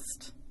that's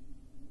just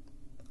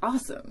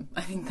awesome.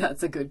 I think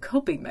that's a good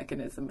coping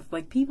mechanism. If,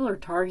 like, people are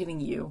targeting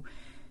you,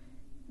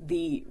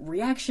 the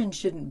reaction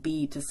shouldn't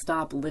be to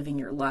stop living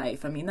your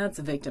life. I mean, that's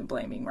victim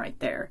blaming right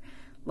there.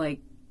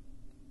 Like,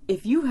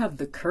 if you have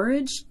the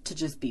courage to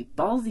just be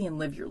ballsy and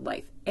live your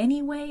life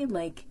anyway,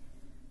 like,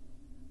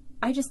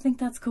 I just think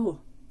that's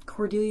cool.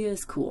 Cordelia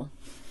is cool.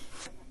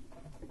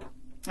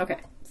 Okay,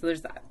 so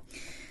there's that.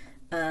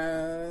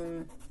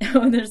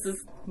 There's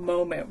this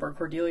moment where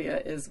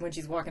Cordelia is, when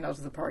she's walking out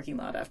to the parking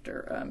lot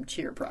after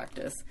cheer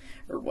practice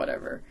or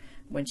whatever,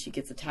 when she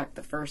gets attacked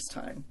the first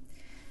time,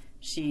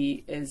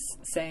 she is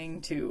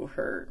saying to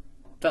her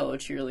fellow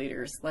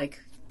cheerleaders, like,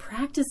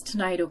 practice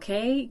tonight,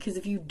 okay? Because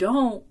if you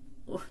don't,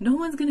 no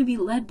one's going to be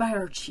led by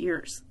our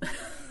cheers.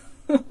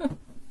 I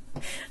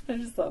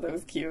just thought that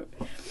was cute.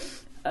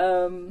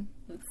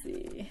 Let's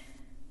see.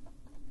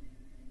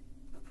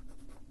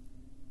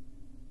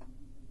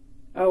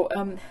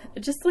 Oh,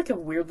 just like a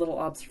weird little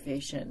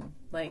observation.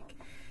 Like,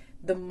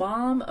 the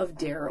mom of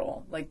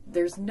Daryl, like,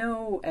 there's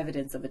no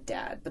evidence of a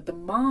dad, but the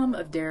mom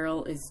of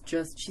Daryl is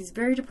just, she's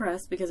very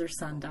depressed because her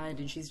son died,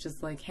 and she's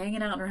just, like,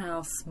 hanging out in her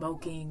house,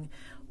 smoking,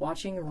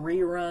 watching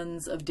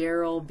reruns of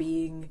Daryl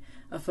being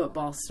a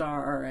football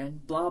star,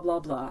 and blah, blah,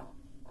 blah.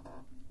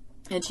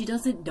 And she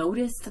doesn't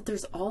notice that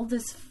there's all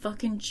this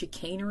fucking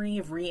chicanery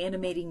of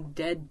reanimating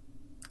dead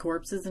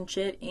corpses and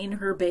shit in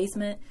her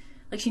basement.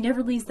 Like, she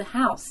never leaves the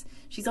house.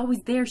 She's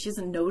always there. She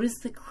doesn't notice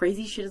the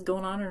crazy shit is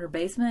going on in her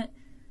basement.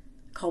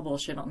 Call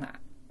bullshit on that.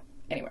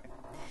 Anyway.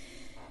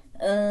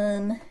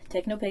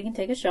 Techno Pagan,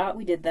 take a shot.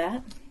 We did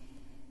that.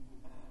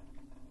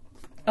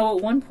 Oh,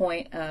 at one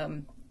point,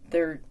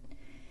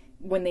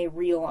 when they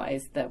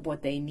realize that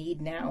what they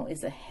need now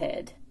is a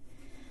head,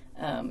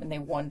 and they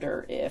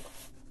wonder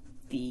if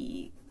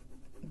the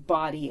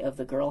body of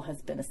the girl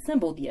has been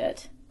assembled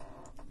yet,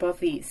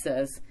 Buffy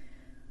says,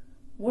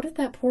 what if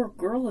that poor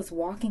girl is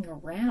walking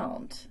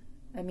around?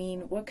 I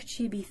mean, what could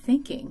she be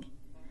thinking?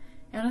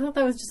 And I thought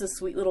that was just a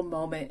sweet little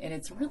moment, and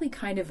it's really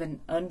kind of an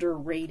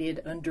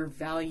underrated,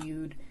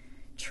 undervalued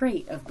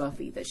trait of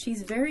Buffy, that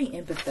she's very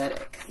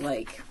empathetic.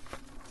 Like,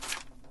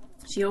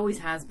 she always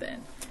has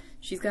been.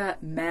 She's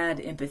got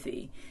mad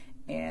empathy.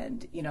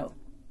 And, you know,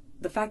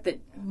 the fact that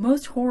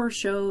most horror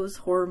shows,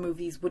 horror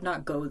movies would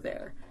not go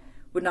there.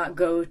 Would not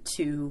go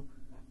to,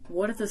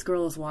 what if this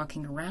girl is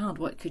walking around?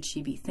 What could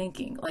she be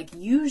thinking? Like,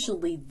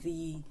 usually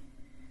the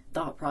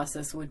thought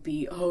process would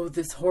be, oh,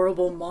 this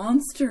horrible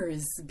monster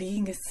is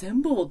being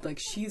assembled. Like,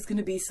 she's going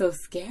to be so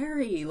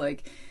scary.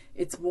 Like,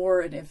 it's more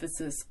an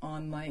emphasis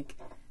on, like,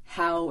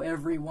 how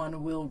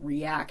everyone will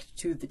react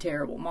to the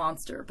terrible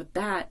monster. But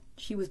that,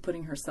 she was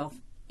putting herself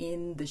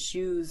in the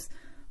shoes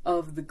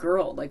of the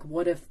girl. Like,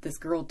 what if this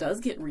girl does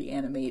get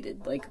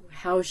reanimated? Like,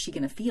 how is she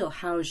going to feel?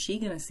 How is she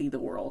going to see the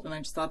world? And I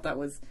just thought that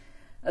was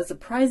a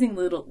surprising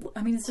little,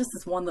 I mean, it's just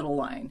this one little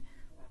line.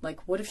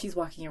 Like, what if she's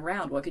walking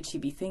around? What could she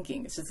be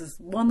thinking? It's just this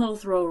one little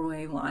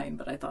throwaway line,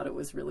 but I thought it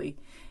was really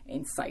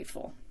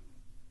insightful.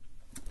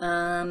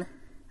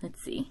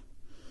 Let's see.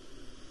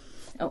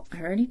 Oh,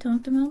 I already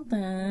talked about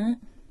that.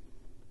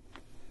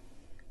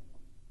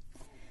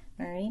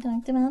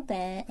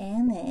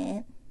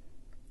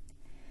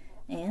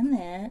 And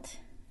that.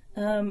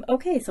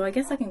 Okay, so I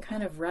guess I can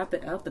kind of wrap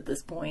it up at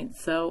this point.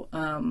 So,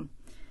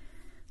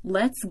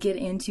 let's get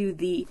into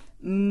the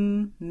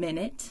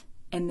minute.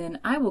 And then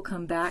I will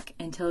come back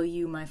and tell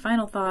you my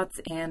final thoughts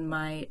and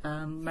my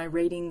my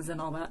ratings and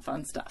all that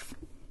fun stuff.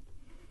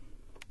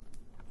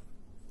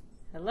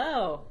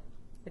 Hello.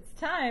 It's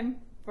time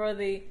for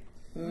the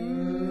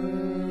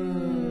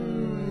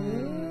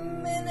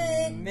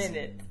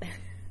minute.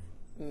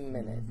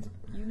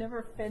 You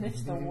never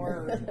finish the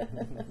word.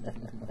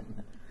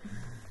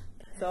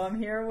 So I'm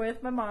here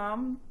with my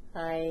mom.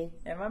 Hi.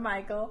 And my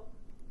Michael.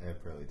 I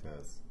have pearly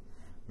toes.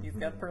 He's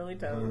got pearly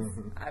toes.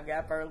 I've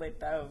got pearly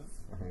toes.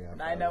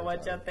 And I know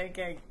what you're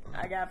thinking.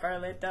 I got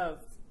pearly toes.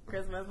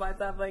 Christmas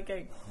lights up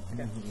blinking.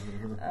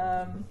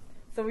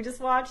 So we just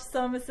watched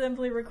Some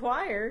Assembly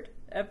Required,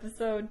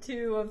 episode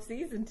 2 of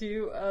season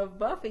 2 of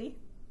Buffy.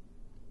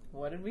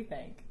 What did we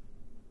think?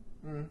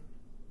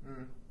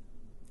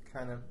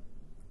 Kind of.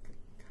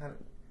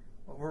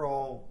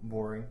 Overall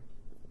boring.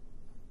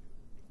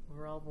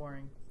 Overall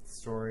boring.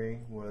 Story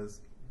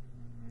was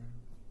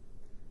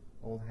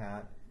old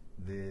hat.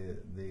 The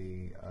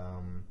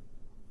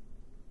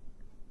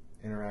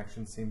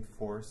interaction seemed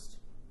forced.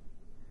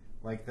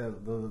 Like the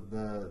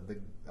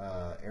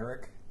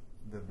Eric,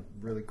 the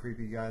really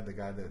creepy guy, the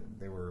guy that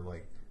they were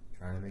like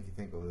trying to make you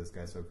think, oh, this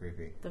guy's so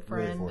creepy. The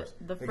friend, really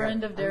the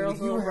friend of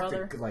Daryl's little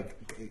brother.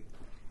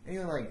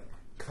 Anyone like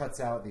cuts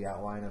out the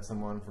outline of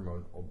someone from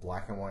a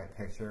black and white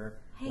picture.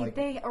 Hey, like,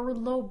 they are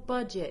low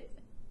budget.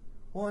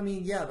 Well, I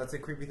mean, yeah, that's a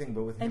creepy thing,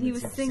 but with him, and he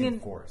was singing.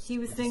 Forced. He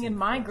was singing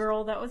 "My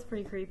Girl." That was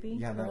pretty creepy.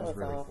 Yeah, that was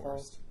really awful.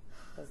 forced.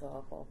 That was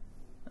awful.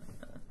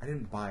 I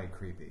didn't buy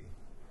creepy.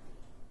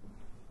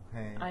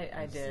 Okay.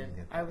 I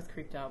did. I was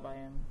creeped out by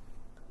him.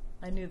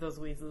 I knew those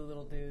weaselly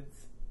little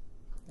dudes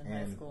in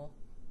high school.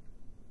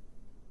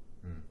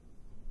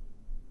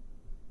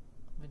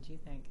 What did you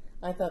think?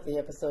 I thought the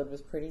episode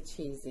was pretty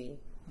cheesy,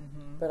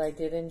 but I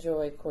did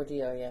enjoy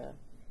Cordelia,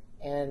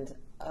 and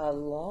a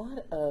lot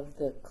of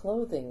the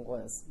clothing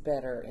was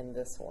better in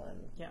this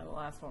one. Yeah, the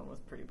last one was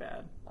pretty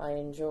bad. I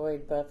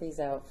enjoyed Buffy's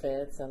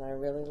outfits, and I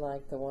really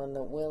liked the one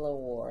that Willow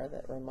wore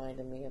that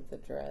reminded me of the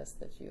dress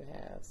that you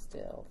have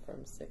still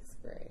from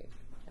 6th grade.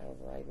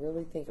 However, I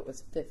really think it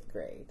was 5th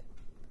grade.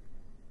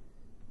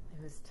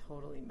 It was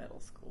totally middle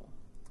school.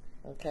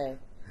 Okay.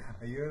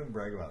 You didn't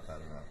brag about that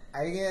enough.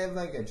 I have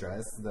like a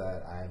dress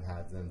that I've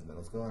had since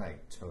middle school, and I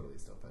totally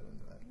still fit into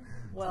it.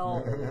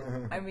 Well,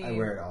 I mean, I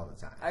wear it all the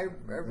time. I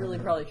really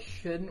probably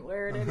shouldn't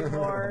wear it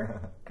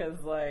anymore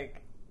because,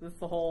 like, this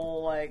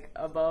whole like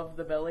above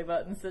the belly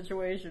button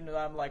situation, and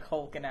I'm like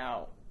hulking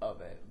out of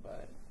it,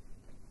 but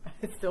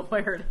I still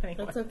wear it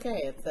anyway. That's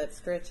okay. It's that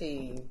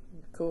stretchy,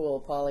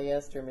 cool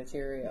polyester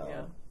material.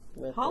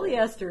 Yeah.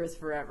 Polyester is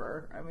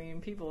forever. I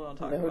mean, people don't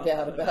talk about that.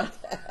 No doubt that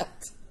about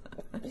that.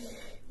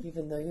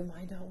 Even though you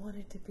might not want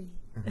it to be.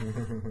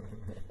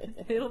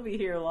 It'll be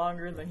here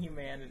longer than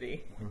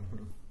humanity.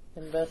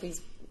 And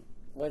Buffy's,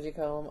 what'd you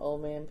call them?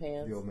 Old man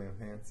pants? The old man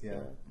pants, yeah.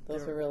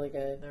 Those were really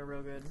good. They're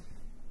real good.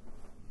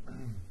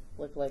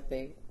 Looked like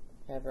they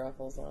had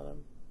ruffles on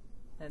them.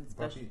 And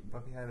especially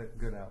Buffy had a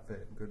good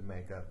outfit, good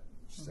makeup.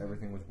 Just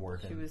everything was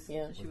working.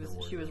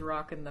 she was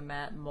rocking the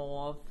matte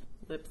mauve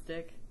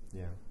lipstick.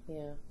 Yeah.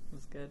 Yeah. It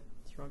was good.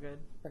 It's real good.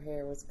 Her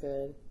hair was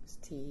good. It was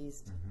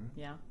teased.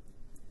 Yeah.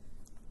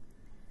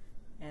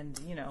 And,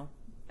 you know,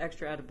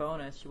 extra added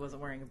bonus, she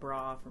wasn't wearing a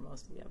bra for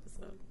most of the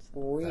episodes.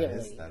 Really?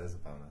 That is a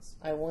bonus.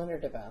 I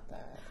wondered about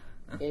that.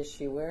 Is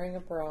she wearing a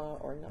bra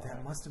or not?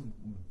 That must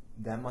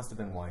have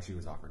been why she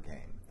was off her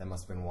game. That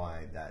must have been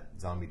why that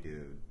zombie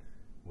dude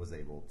was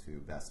able to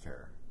best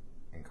her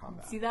in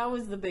combat. See, that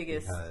was the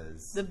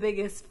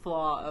biggest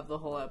flaw of the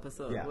whole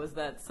episode, was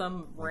that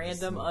some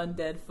random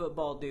undead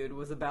football dude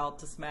was about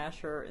to smash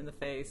her in the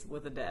face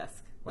with a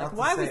desk. Like,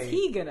 why was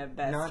he gonna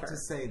best her? Not to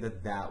say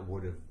that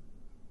would have,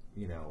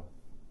 you know,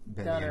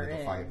 been Done the end her of the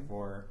in. fight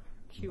for her.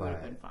 She would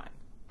have been fine.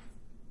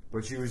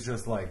 But she was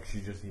just like,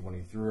 when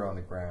he threw her on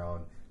the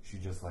ground, she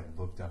just like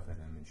looked up at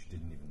him and she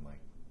didn't even like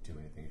do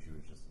anything. She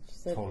was just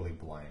totally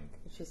blank.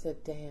 She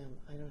said, "Damn,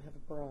 I don't have a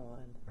bra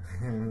on."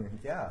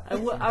 Yeah. I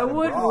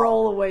would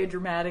roll away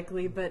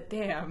dramatically, but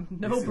damn,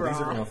 no bra.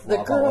 These are gonna flop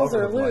The girls all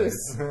over are the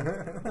loose. place.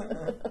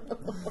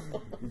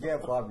 You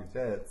can't flop your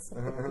tits.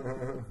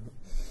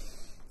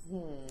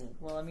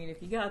 Well, I mean,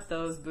 if you got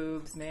those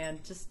boobs, man,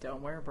 just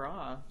don't wear a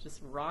bra. Just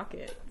rock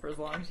it for as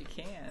long as you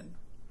can.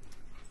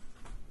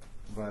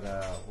 But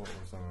what were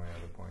some of my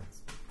other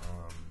points?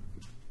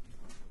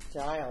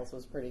 Giles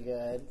was pretty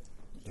good.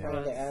 Yeah.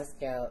 Trying to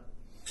ask out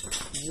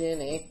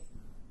Ginny.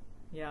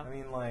 Yeah. I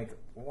mean, like,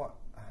 what?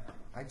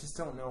 I just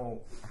don't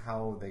know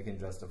how they can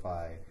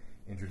justify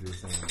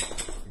introducing,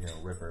 you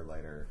know, Ripper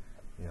later.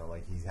 You know,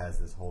 like, he has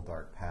this whole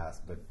dark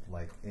past, but,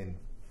 like, in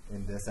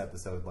this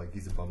episode, like,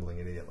 he's a bumbling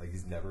idiot. Like,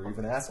 he's never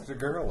even asked a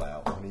girl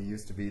out when he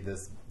used to be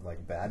this,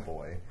 like, bad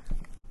boy.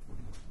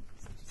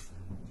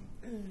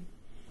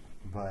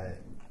 But,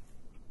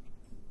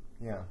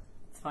 yeah.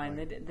 It's fine.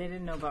 Like, they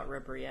didn't know about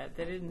Ripper yet.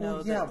 They didn't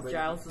know yeah, that but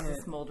Giles is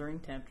a smoldering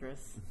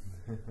temptress.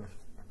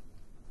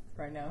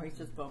 Right now, he's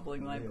just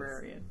bumbling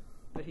librarian.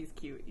 But he's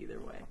cute either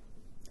way.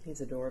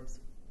 He's adorbs.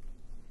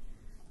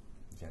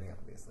 Jenny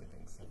obviously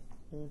thinks so.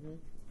 Mm-hmm.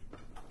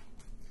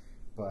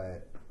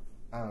 But,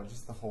 I don't know,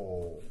 just the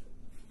whole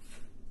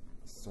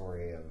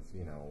story of,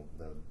 you know,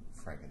 the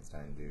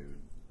Frankenstein dude,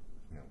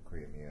 you know,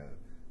 create me a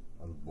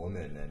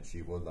woman and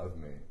she will love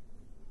me.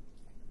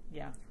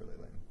 Yeah. It's really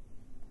lame.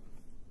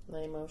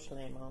 Lame-o,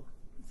 shlame-o.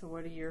 So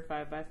what are your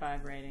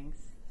 5x5 ratings?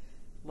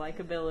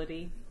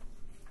 Likability.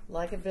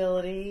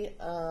 Likability,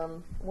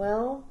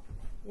 well,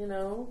 you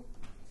know,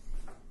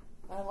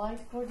 I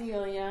liked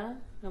Cordelia.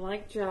 I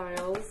liked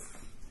Giles.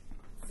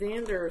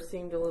 Xander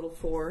seemed a little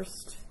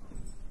forced.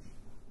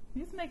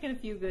 He's making a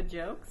few good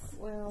jokes.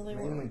 Well, they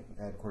were. Mainly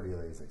at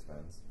Cordelia's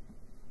expense.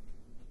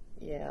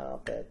 Yeah,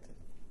 but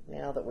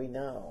now that we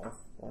know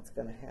what's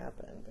going to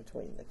happen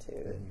between the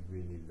two, That he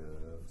really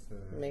loves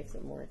her. it makes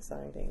it more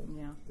exciting.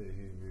 Yeah. That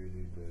he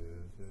really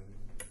loves her.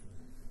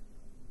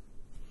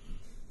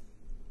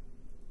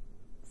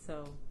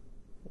 So,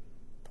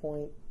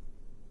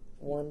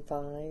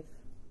 0.15.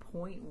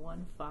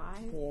 0.15?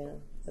 Yeah,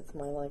 that's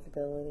my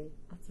likability.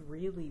 That's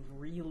really,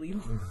 really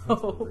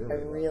low. Really I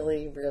low.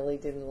 really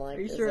didn't like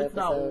Are you this sure it's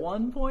not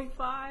episode.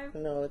 1.5?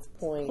 No, it's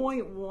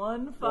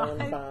 0.15?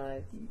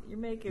 0.15. You're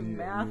making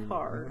math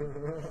hard.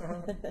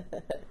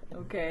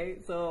 Okay,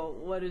 so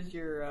what is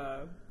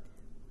your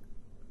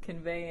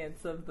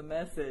conveyance of the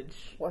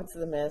message? What's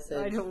the message?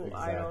 I don't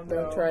Exactly. know.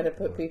 Don't try to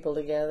put people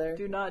together.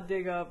 Do not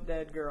dig up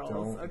dead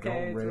girls.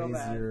 Okay, it's real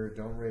bad.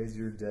 Don't raise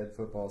your dead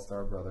football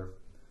star brother,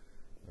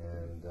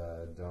 and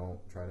don't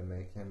try to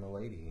make him a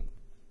lady,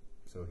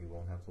 so he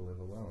won't have to live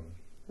alone.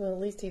 Well, at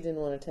least he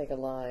didn't want to take a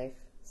life,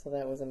 so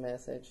that was a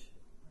message.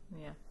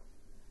 Yeah.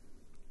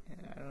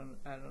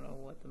 I don't know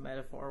what the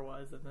metaphor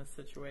was in this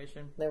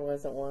situation. There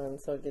wasn't one,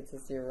 so it gets a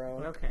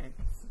 0. Okay.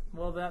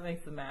 Well, that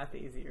makes the math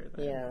easier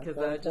then. Yeah, Because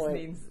that just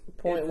means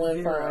it's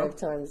 0.15 zero.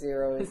 times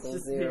 0 It's equals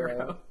just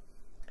 0.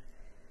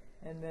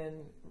 And then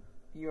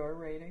your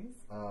ratings?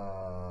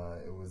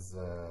 It was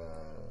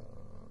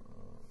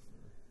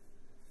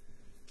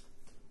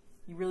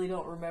You really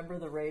don't remember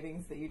the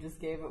ratings that you just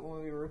gave it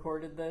when we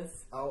recorded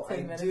this? oh 10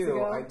 I minutes do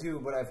ago? I do,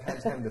 but I've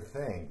had time to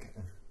think,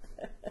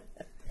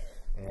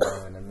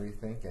 and I'm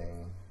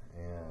rethinking,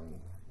 and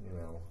you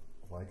know,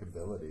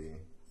 likability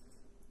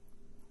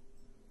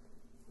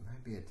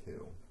might be a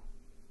 2.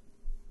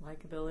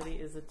 Likability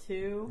is a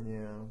 2. Yeah.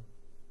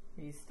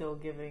 Are you still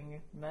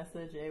giving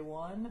message a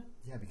 1?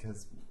 Yeah,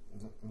 because.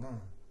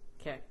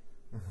 Okay.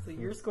 So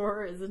your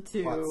score is a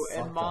 2 Plot sucked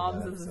and on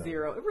Mom's that is a episode.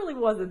 0. It really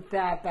wasn't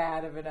that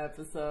bad of an It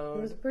episode.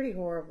 was pretty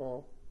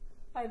horrible.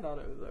 I thought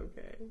it was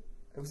okay.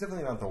 It was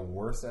definitely not the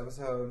worst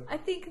episode. I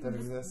think that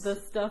exists. the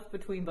stuff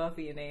between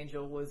Buffy and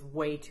Angel was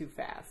way too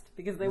fast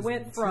because they It was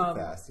went too from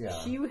fast, yeah.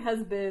 she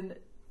has been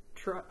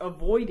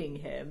avoiding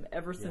him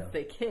ever since Yeah.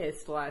 they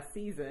kissed last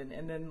season,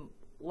 and then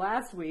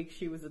last week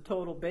she was a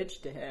total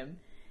bitch to him,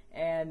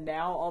 and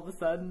now all of a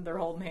sudden they're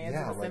holding hands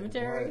in the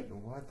cemetery.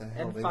 What the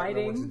hell? and They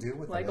fighting don't know what to do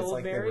with like it.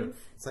 old berries.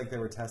 It's like they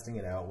were testing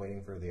it out,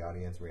 waiting for the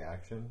audience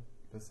reaction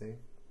to see.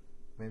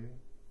 Maybe.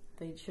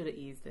 They should have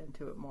eased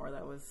into it more.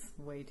 That was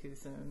way too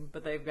soon.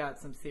 But they've got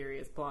some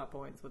serious plot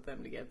points with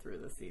them to get through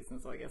this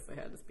season, so I guess they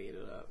had to speed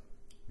it up.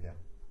 Yeah.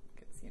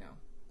 Because,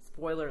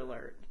 spoiler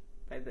alert,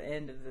 by the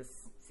end of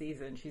this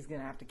season, she's going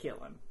to have to kill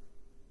him.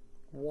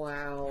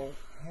 Wow.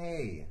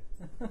 Hey.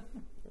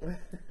 I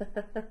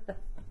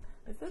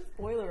said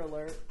spoiler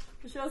alert.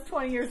 The show's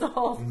 20 years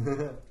old.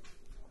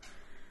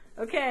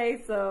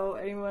 Okay, so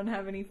anyone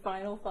have any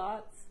final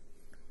thoughts?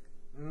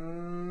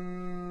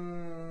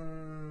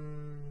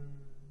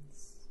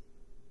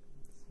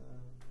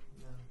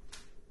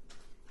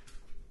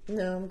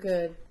 No, I'm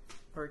good.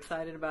 We're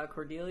excited about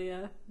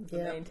Cordelia. That's the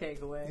Yeah. main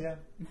takeaway. Yeah.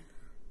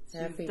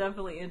 She's Happy.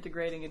 definitely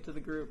integrating into the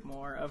group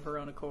more of her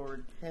own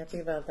accord. Happy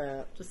about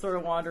that. Just sort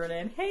of wandering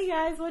in. Hey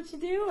guys, what you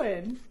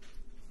doing?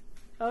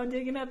 Oh,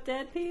 digging up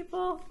dead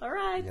people?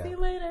 Alright, Yeah. see you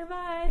later,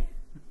 bye.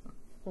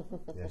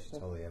 Yeah, she's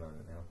totally in on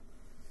it now.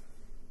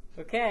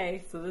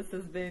 Okay, so this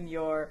has been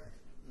your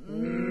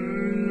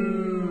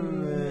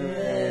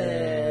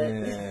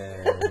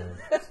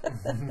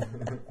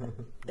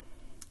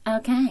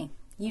Okay,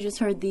 you just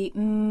heard the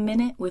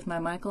minute with my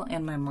Michael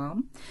and my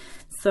mom.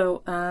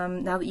 So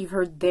now that you've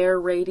heard their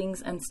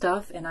ratings and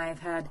stuff, and I have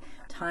had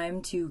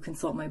time to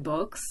consult my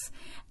books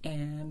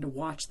and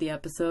watch the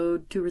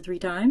episode 2 or 3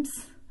 times.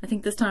 I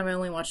think this time I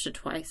only watched it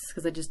twice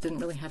because I just didn't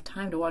really have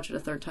time to watch it a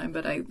third time,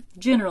 but I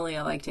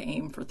like to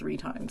aim for 3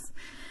 times.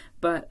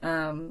 But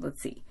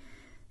let's see.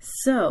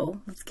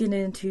 So let's get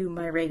into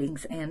my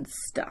ratings and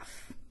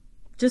stuff.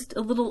 Just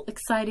a little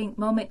exciting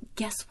moment.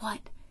 Guess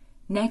what?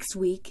 Next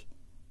week,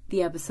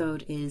 the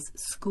episode is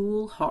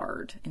School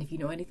Hard. And if you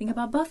know anything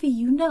about Buffy,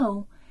 you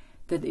know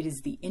that it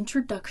is the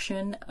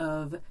introduction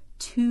of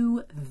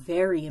 2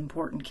 very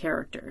important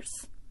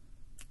characters,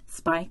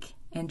 Spike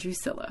and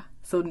Drusilla.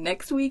 So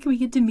next week we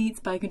get to meet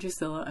Spike and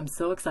Drusilla. I'm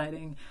so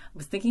excited. I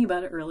was thinking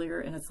about it earlier,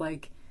 and it's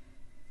like,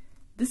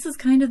 this is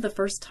kind of the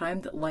first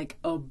time that like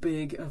a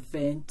big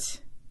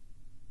event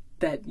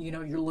that,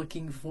 you're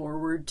looking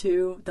forward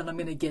to, that I'm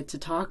going to get to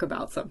talk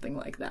about something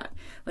like that.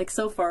 Like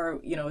so far,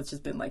 it's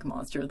just been like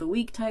Monster of the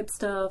Week type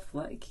stuff.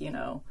 Like,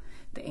 the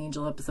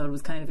Angel episode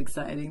was kind of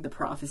exciting. The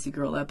Prophecy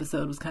Girl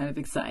episode was kind of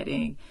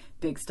exciting.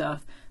 Big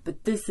stuff.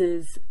 But this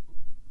is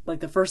like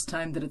the first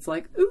time that it's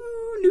like,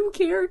 ooh, new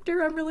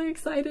character I'm really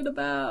excited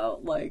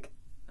about. Like,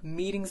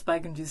 meeting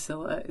Spike and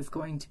Drusilla is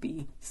going to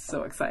be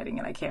so exciting,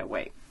 and I can't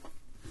wait.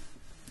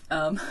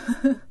 We'll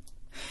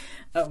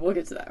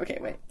get to that. Okay,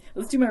 wait.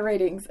 Let's do my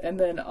ratings, and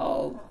then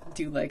I'll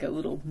do like a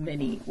little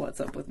mini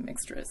What's Up with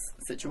Mixtress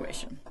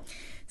situation.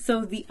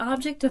 So the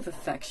object of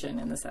affection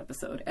in this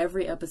episode,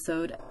 every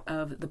episode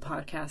of the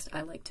podcast,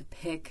 I like to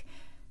pick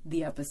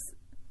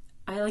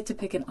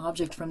an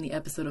object from the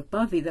episode of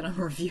Buffy that I'm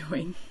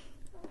reviewing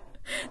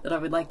that I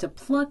would like to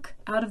pluck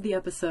out of the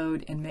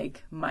episode and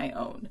make my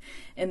own.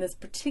 In this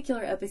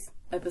particular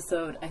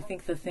episode, I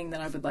think the thing that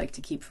I would like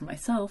to keep for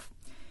myself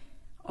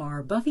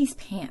are Buffy's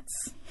pants.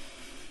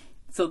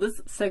 So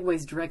this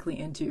segues directly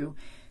into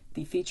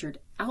the featured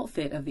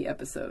outfit of the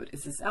episode.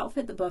 It's this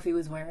outfit that Buffy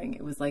was wearing.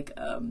 It was like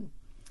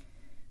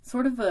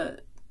sort of a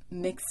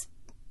mix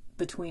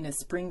between a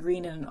spring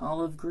green and an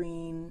olive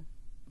green,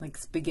 like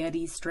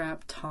spaghetti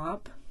strap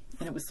top.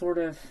 And it was sort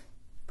of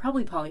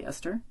probably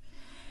polyester.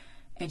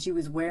 And she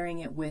was wearing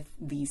it with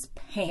these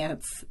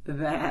pants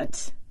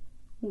that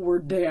were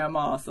damn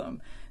awesome.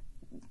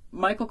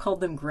 Michael called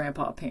them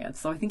grandpa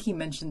pants, so I think he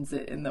mentions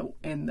it in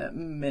the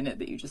minute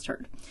that you just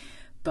heard.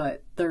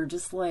 But they're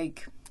just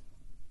like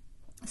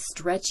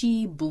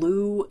stretchy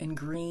blue and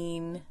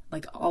green,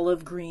 like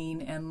olive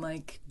green and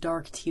like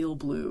dark teal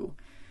blue.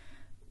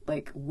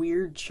 Like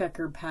weird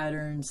checker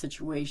pattern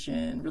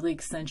situation, really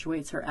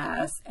accentuates her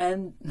ass.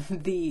 And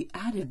the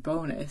added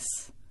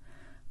bonus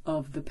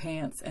of the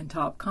pants and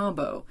top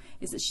combo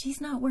is that she's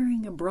not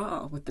wearing a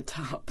bra with the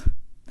top.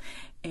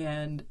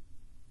 And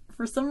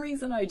for some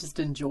reason, I just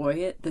enjoy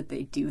it that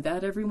they do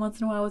that every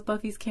once in a while with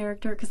Buffy's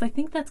character, because I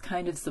think that's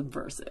kind of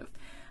subversive.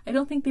 I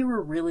don't think they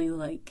were really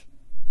like,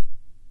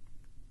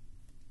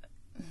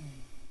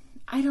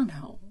 I don't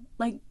know,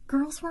 like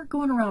girls weren't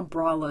going around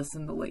braless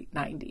in the late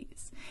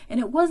 90s. And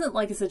it wasn't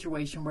like a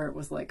situation where it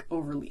was like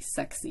overly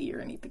sexy or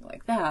anything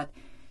like that.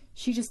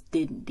 She just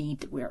didn't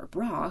need to wear a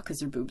bra because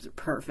her boobs are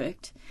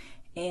perfect.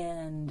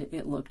 And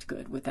it looked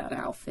good with that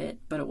outfit,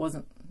 but it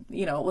wasn't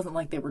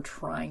like they were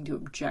trying to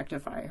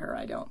objectify her,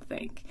 I don't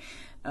think.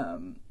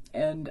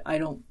 And I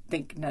don't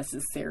think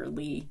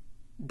necessarily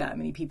that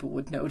many people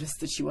would notice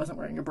that she wasn't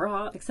wearing a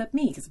bra, except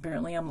me, because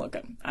apparently I'm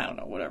looking. I don't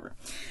know, whatever.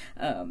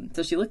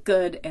 So she looked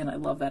good, and I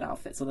love that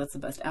outfit. So that's the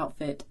best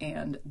outfit,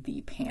 and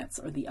the pants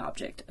are the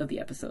object of the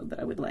episode that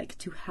I would like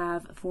to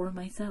have for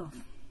myself.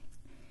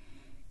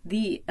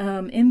 The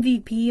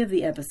MVP of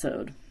the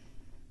episode.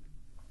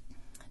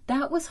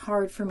 That was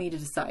hard for me to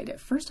decide. At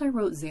first I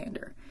wrote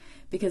Xander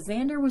because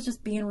Xander was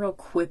just being real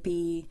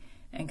quippy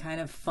and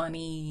kind of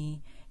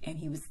funny,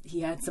 and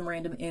he had some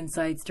random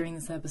insights during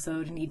this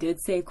episode, and he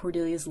did save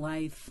Cordelia's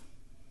life.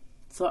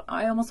 So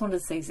I almost wanted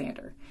to say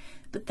Xander.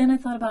 But then I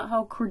thought about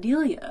how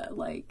Cordelia,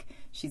 like,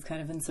 she's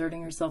kind of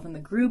inserting herself in the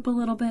group a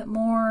little bit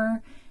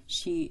more.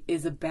 She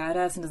is a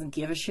badass and doesn't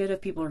give a shit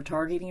if people are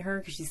targeting her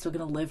because she's still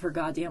going to live her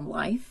goddamn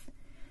life.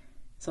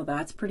 So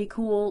that's pretty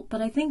cool.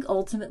 But I think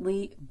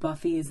ultimately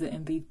Buffy is the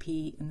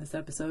MVP in this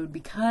episode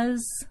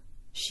because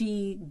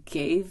she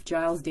gave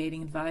Giles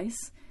dating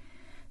advice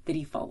that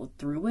he followed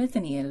through with,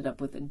 and he ended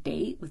up with a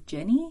date with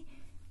Jenny.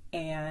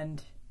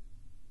 And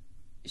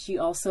she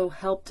also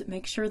helped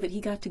make sure that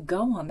he got to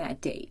go on that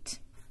date,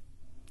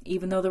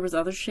 even though there was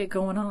other shit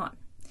going on.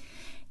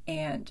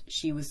 And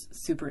she was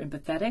super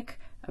empathetic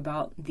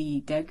about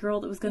the dead girl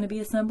that was going to be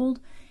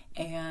assembled,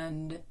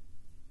 and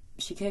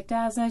she kicked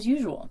ass as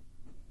usual.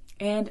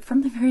 And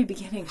from the very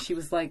beginning, she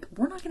was like,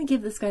 we're not going to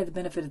give this guy the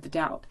benefit of the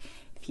doubt.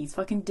 If he's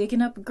fucking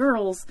digging up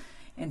girls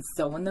and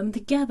sewing them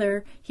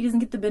together, he doesn't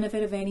get the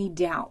benefit of any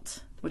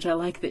doubt. Which I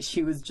like that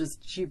she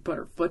put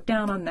her foot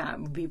down on that.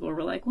 And people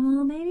were like,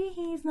 well, maybe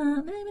he's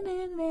not.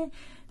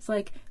 It's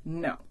like,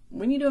 no.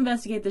 We need to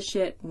investigate this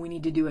shit. We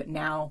need to do it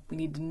now. We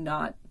need to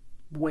not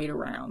wait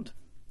around.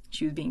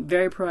 She was being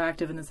very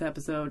proactive in this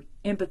episode.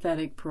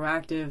 Empathetic,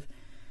 proactive,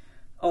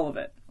 all of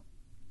it.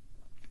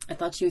 I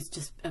thought she was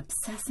just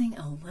obsessing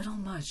a little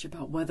much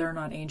about whether or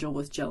not Angel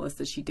was jealous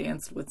that she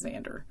danced with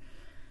Xander.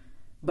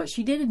 But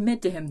she did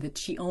admit to him that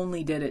she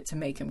only did it to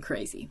make him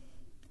crazy.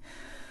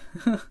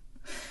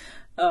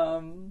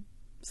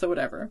 So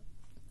whatever.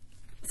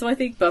 So I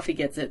think Buffy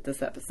gets it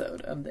this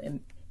episode. The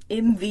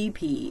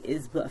MVP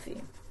is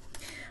Buffy.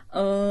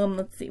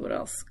 Let's see what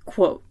else.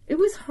 Quote. It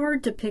was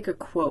hard to pick a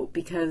quote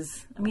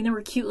because, I mean, there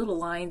were cute little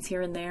lines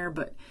here and there,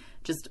 but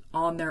just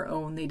on their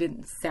own, they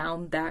didn't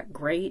sound that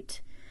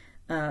great.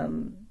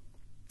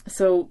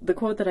 So the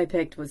quote that I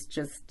picked was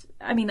just,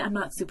 I mean, I'm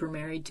not super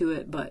married to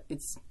it, but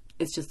it's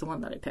just the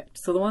one that I picked.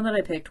 So the one that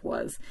I picked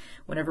was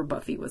whenever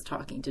Buffy was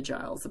talking to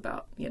Giles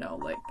about,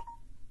 like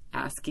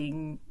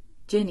asking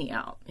Jenny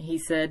out. He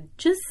said,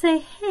 just say,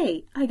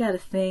 hey, I got a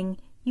thing.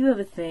 You have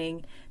a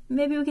thing.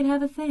 Maybe we could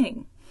have a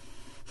thing.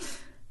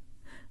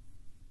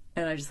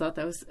 And I just thought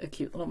that was a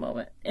cute little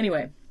moment.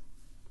 Anyway.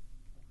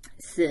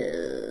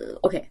 So,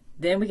 okay.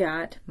 Then we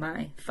got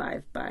my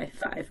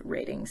 5x5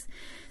 ratings.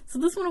 So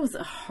this one was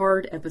a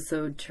hard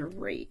episode to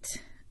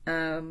rate.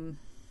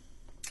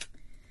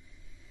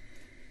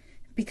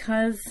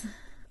 Because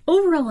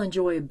overall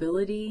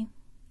enjoyability,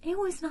 it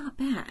was not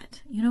bad.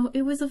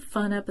 It was a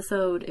fun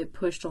episode. It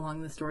pushed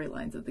along the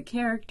storylines of the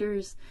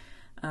characters.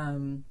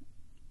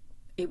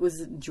 It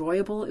was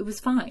enjoyable. It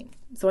was fine.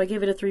 So I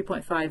gave it a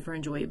 3.5 for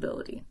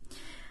enjoyability.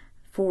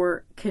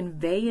 For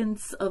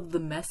conveyance of the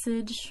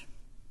message,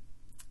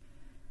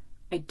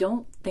 I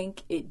don't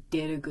think it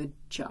did a good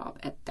job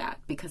at that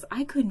because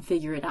I couldn't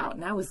figure it out,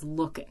 and I was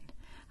looking.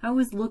 I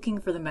was looking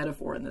for the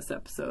metaphor in this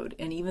episode,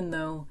 and even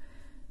though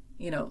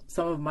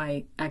some of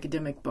my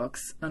academic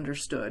books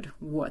understood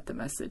what the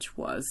message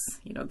was,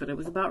 that it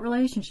was about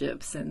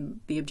relationships and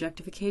the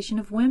objectification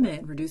of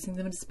women, reducing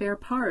them to spare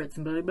parts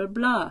and blah, blah,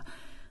 blah.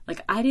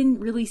 Like, I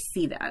didn't really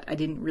see that. I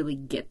didn't really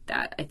get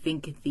that. I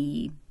think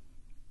the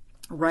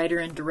writer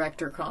and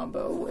director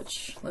combo,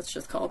 which let's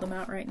just call them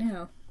out right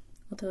now.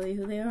 I'll tell you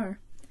who they are.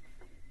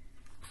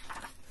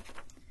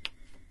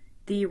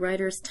 The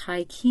writer's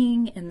Ty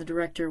King and the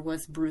director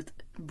was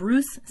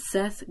Bruce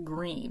Seth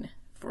Green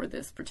for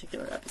this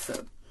particular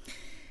episode.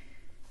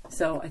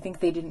 So I think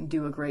they didn't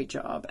do a great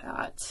job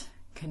at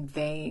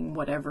conveying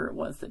whatever it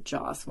was that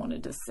Joss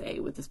wanted to say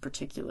with this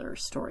particular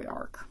story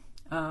arc.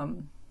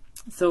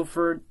 So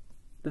for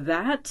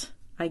that,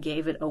 I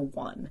gave it a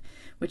 1,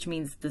 which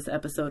means this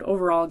episode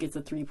overall gets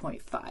a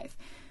 3.5,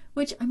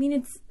 which, I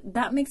mean,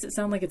 that makes it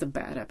sound like it's a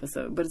bad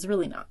episode, but it's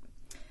really not.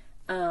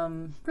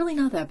 Really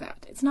not that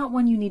bad. It's not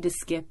one you need to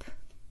skip.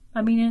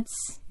 I mean,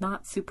 it's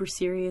not super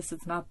serious.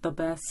 It's not the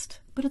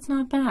best, but it's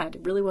not bad.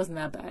 It really wasn't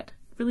that bad.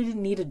 It really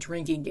didn't need a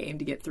drinking game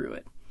to get through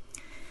it.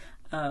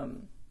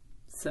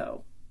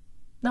 So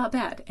not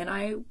bad.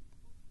 And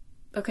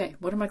okay,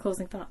 what are my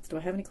closing thoughts? Do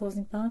I have any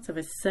closing thoughts? Have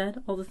I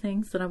said all the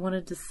things that I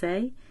wanted to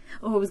say?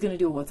 Oh, I was going to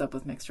do a What's Up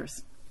with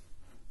Mixtress.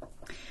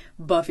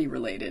 Buffy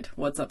related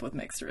What's Up with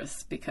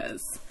Mixtress,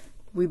 because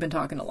we've been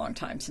talking a long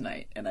time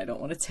tonight and I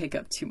don't want to take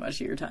up too much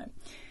of your time.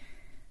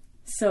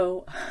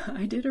 So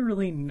I did a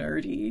really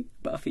nerdy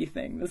Buffy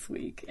thing this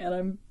week, and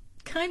I'm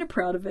kind of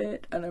proud of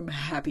it, and I'm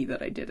happy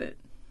that I did it.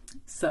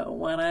 So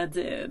what I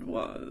did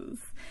was,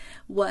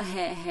 what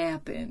had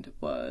happened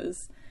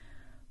was,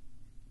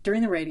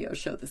 during the radio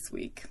show this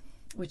week,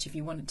 which if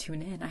you want to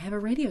tune in, I have a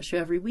radio show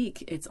every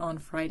week. It's on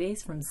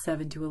Fridays from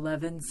 7 to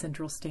 11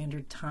 Central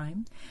Standard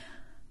Time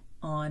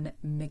on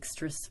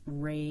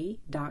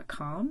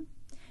mixtressray.com.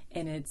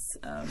 And it's,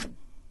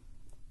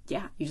 you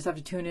just have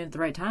to tune in at the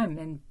right time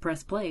and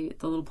press play,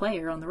 the little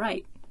player on the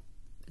right.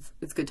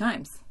 It's good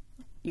times.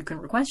 You can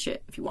request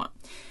shit if you want.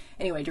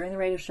 Anyway, during the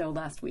radio show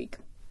last week,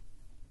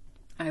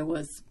 I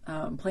was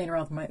playing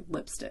around with my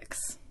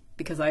lipsticks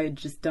because I had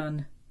just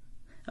done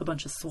a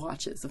bunch of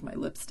swatches of my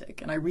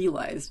lipstick, and I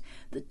realized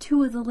that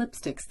 2 of the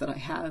lipsticks that I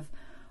have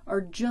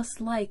are just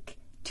like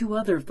 2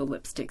 other of the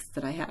lipsticks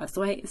that I have.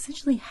 So I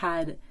essentially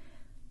had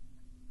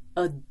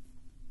an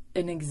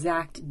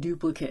exact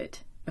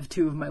duplicate of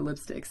 2 of my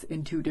lipsticks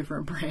in 2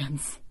 different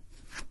brands.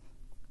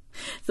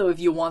 So if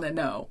you want to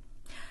know,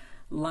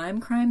 Lime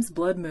Crime's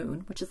Blood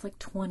Moon, which is like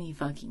 $20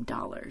 fucking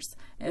dollars.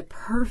 A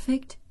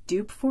perfect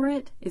dupe for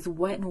it is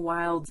Wet n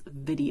Wild's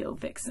Video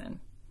Vixen,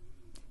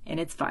 and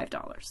it's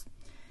 $5.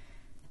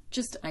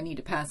 Just, I need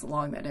to pass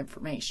along that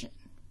information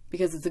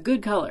because it's a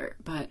good color,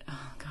 but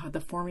oh god, the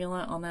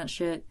formula on that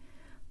shit,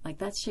 like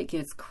that shit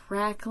gets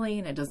crackly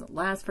and it doesn't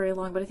last very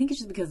long, but I think it's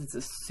just because it's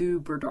a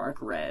super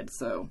dark red,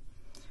 so,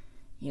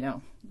 you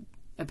know,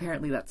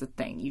 apparently that's a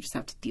thing. You just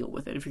have to deal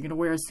with it. If you're going to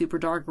wear a super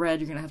dark red,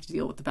 you're going to have to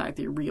deal with the fact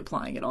that you're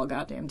reapplying it all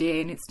goddamn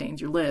day and it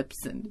stains your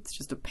lips and it's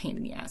just a pain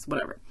in the ass,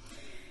 whatever.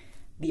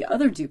 The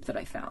other dupe that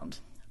I found,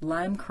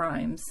 Lime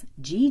Crime's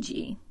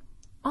Gigi,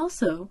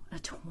 also a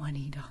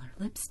 $20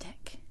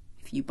 lipstick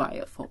if you buy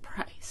it full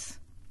price.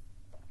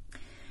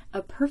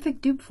 A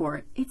perfect dupe for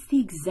it, it's the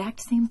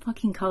exact same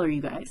fucking color,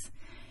 you guys,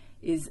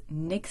 is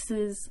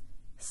NYX's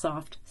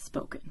Soft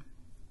Spoken.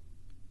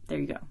 There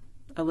you go.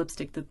 A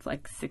lipstick that's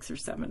like $6 or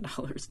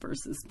 $7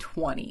 versus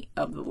 20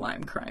 of the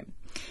Lime Crime.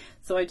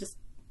 So I just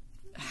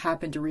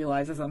happened to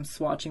realize as I'm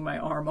swatching my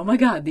arm, oh my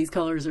god, these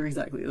colors are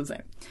exactly the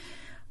same.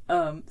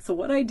 So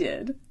what I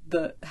did,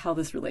 how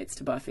this relates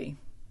to Buffy,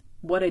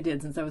 what I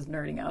did since I was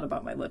nerding out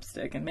about my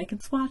lipstick and making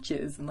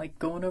swatches and like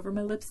going over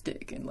my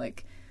lipstick and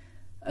like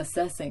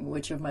assessing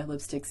which of my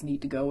lipsticks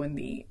need to go in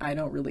the I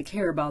don't really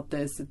care about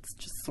this, it's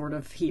just sort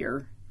of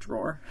here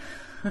drawer.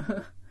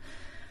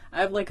 I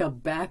have like a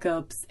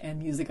backups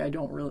and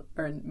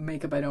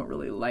makeup I don't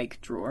really like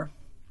drawer.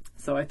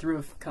 So I threw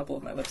a couple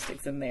of my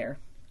lipsticks in there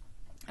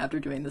after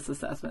doing this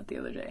assessment the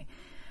other day.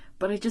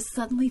 But I just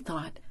suddenly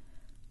thought,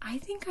 I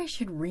think I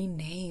should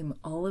rename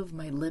all of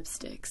my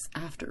lipsticks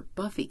after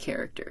Buffy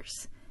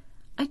characters.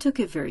 I took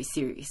it very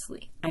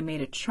seriously. I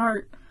made a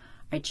chart.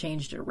 I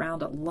changed it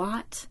around a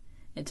lot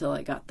until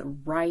I got the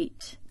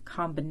right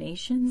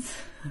combinations.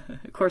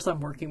 Of course,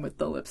 I'm working with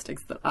the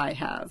lipsticks that I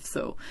have,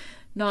 so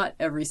not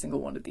every single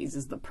one of these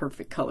is the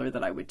perfect color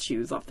that I would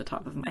choose off the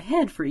top of my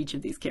head for each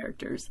of these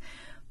characters,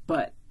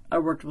 but I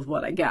worked with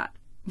what I got.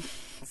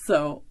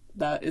 So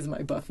that is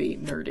my Buffy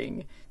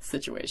nerding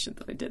situation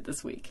that I did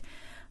this week.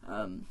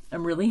 I'm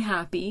really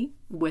happy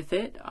with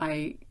it.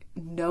 I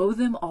know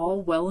them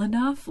all well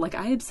enough. Like,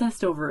 I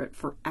obsessed over it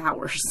for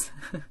hours.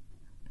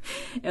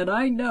 And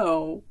I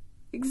know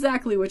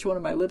exactly which one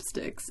of my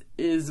lipsticks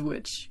is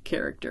which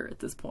character at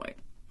this point.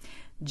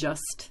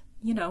 Just,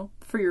 you know,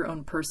 for your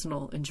own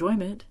personal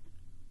enjoyment.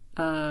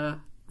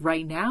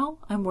 Right now,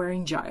 I'm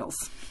wearing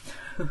Giles.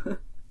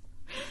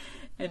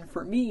 And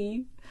for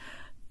me,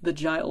 the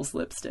Giles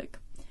lipstick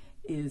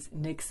is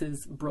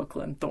NYX's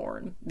Brooklyn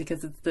Thorn,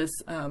 because it's this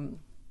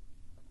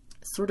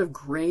sort of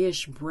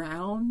grayish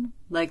brown.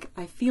 Like,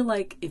 I feel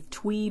like if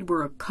tweed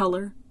were a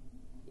color,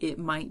 it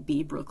might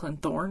be Brooklyn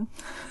Thorn.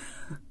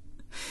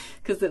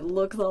 Because it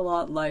looks a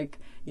lot like,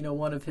 you know,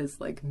 one of his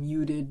like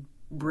muted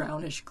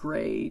brownish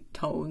gray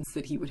tones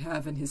that he would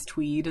have in his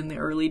tweed in the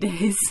early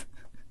days.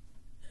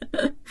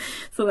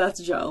 So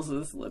that's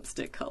Giles's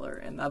lipstick color,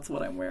 and that's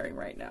what I'm wearing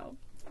right now.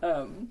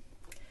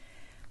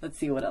 Let's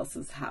see what else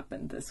has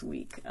happened this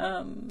week.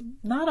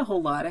 Not a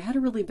whole lot. I had a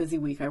really busy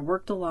week. I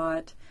worked a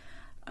lot.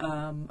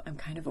 I'm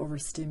kind of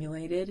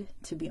overstimulated,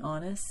 to be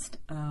honest.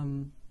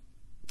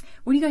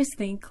 What do you guys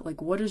think?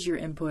 Like, what is your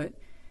input?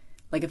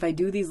 Like, if I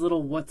do these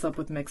little What's Up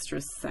with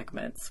Mixtress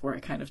segments where I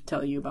kind of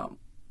tell you about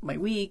my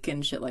week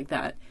and shit like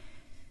that,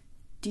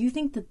 do you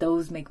think that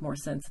those make more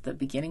sense at the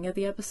beginning of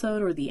the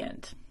episode or the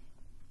end?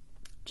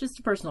 Just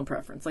a personal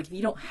preference. Like, if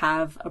you don't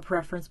have a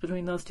preference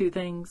between those two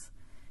things,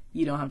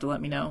 you don't have to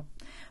let me know.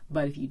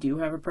 But if you do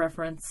have a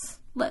preference,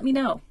 let me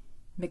know.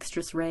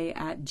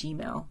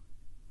 mixtressray@gmail.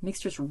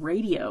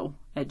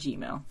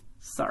 mixtressradio@gmail.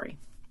 Sorry.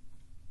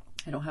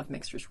 I don't have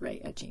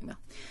mixtressray@gmail.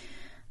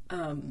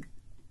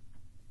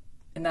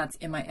 And that's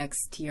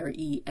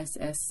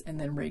MIXTRESS and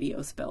then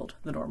radio spelled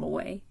the normal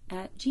way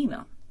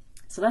 @gmail.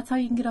 So that's how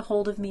you can get a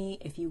hold of me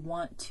if you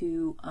want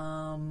to,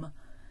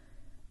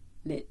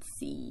 let's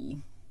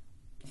see,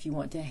 if you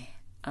want to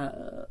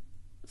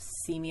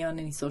see me on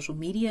any social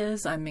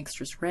medias, I'm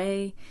Mixtress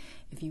Ray.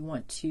 If you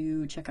want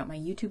to check out my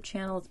YouTube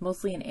channel, it's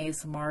mostly an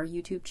ASMR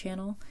YouTube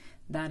channel.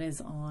 That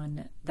is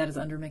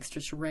under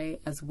Mixtress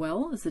Ray as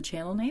well as the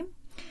channel name.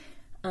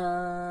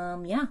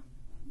 Yeah.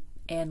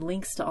 And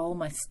links to all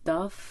my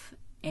stuff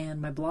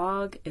and my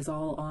blog is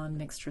all on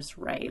Mixtress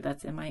Ray.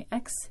 That's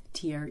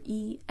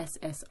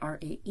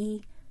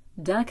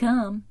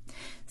MIXTRESSRAE.com.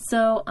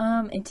 So,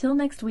 until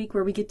next week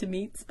where we get to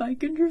meet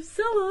Spike and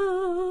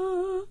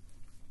Drusilla.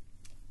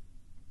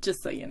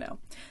 Just so you know,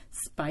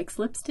 Spike's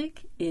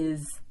lipstick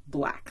is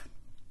black,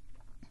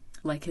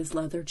 like his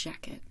leather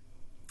jacket.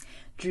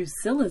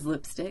 Drusilla's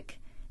lipstick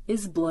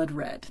is blood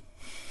red,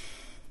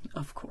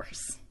 of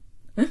course.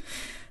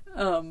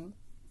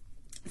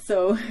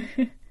 So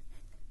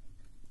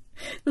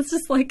It's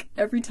just like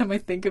every time I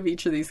think of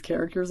each of these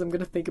characters, I'm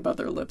going to think about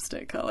their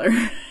lipstick color.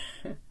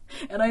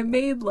 And I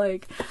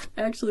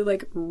actually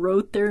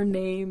wrote their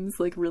names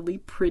like really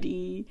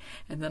pretty,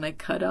 and then I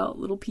cut out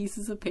little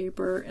pieces of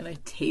paper and I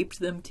taped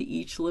them to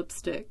each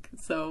lipstick.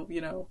 So,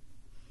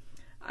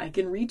 I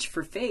can reach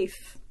for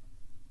Faith.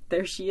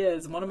 There she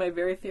is. One of my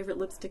very favorite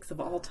lipsticks of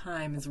all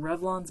time is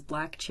Revlon's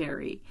Black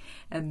Cherry.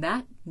 And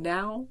that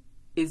now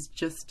is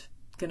just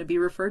going to be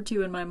referred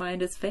to in my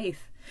mind as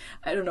Faith.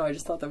 I don't know. I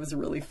just thought that was a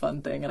really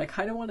fun thing. And I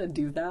kind of want to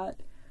do that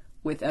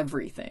with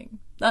everything.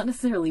 Not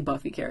necessarily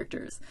Buffy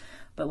characters,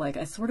 but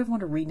I sort of want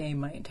to rename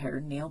my entire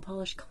nail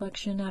polish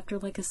collection after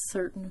a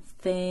certain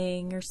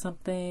thing or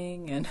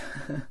something. And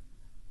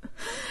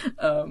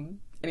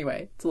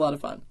anyway, it's a lot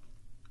of fun.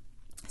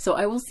 So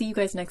I will see you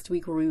guys next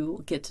week, where we will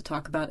get to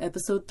talk about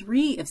episode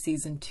 3 of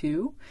season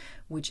 2,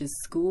 which is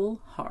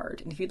School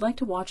Hard. And if you'd like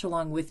to watch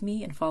along with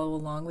me and follow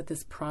along with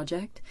this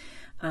project,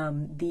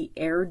 the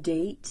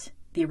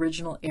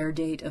original air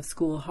date of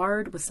School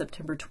Hard was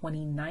September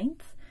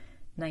 29th,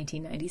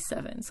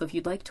 1997. So if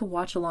you'd like to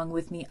watch along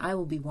with me, I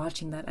will be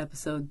watching that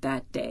episode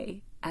that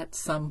day at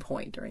some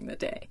point during the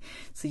day.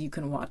 So you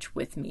can watch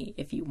with me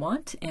if you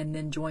want, and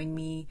then join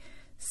me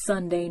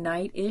Sunday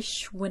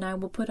night-ish when I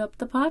will put up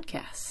the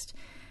podcast.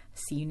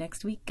 See you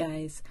next week,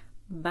 guys.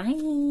 Bye.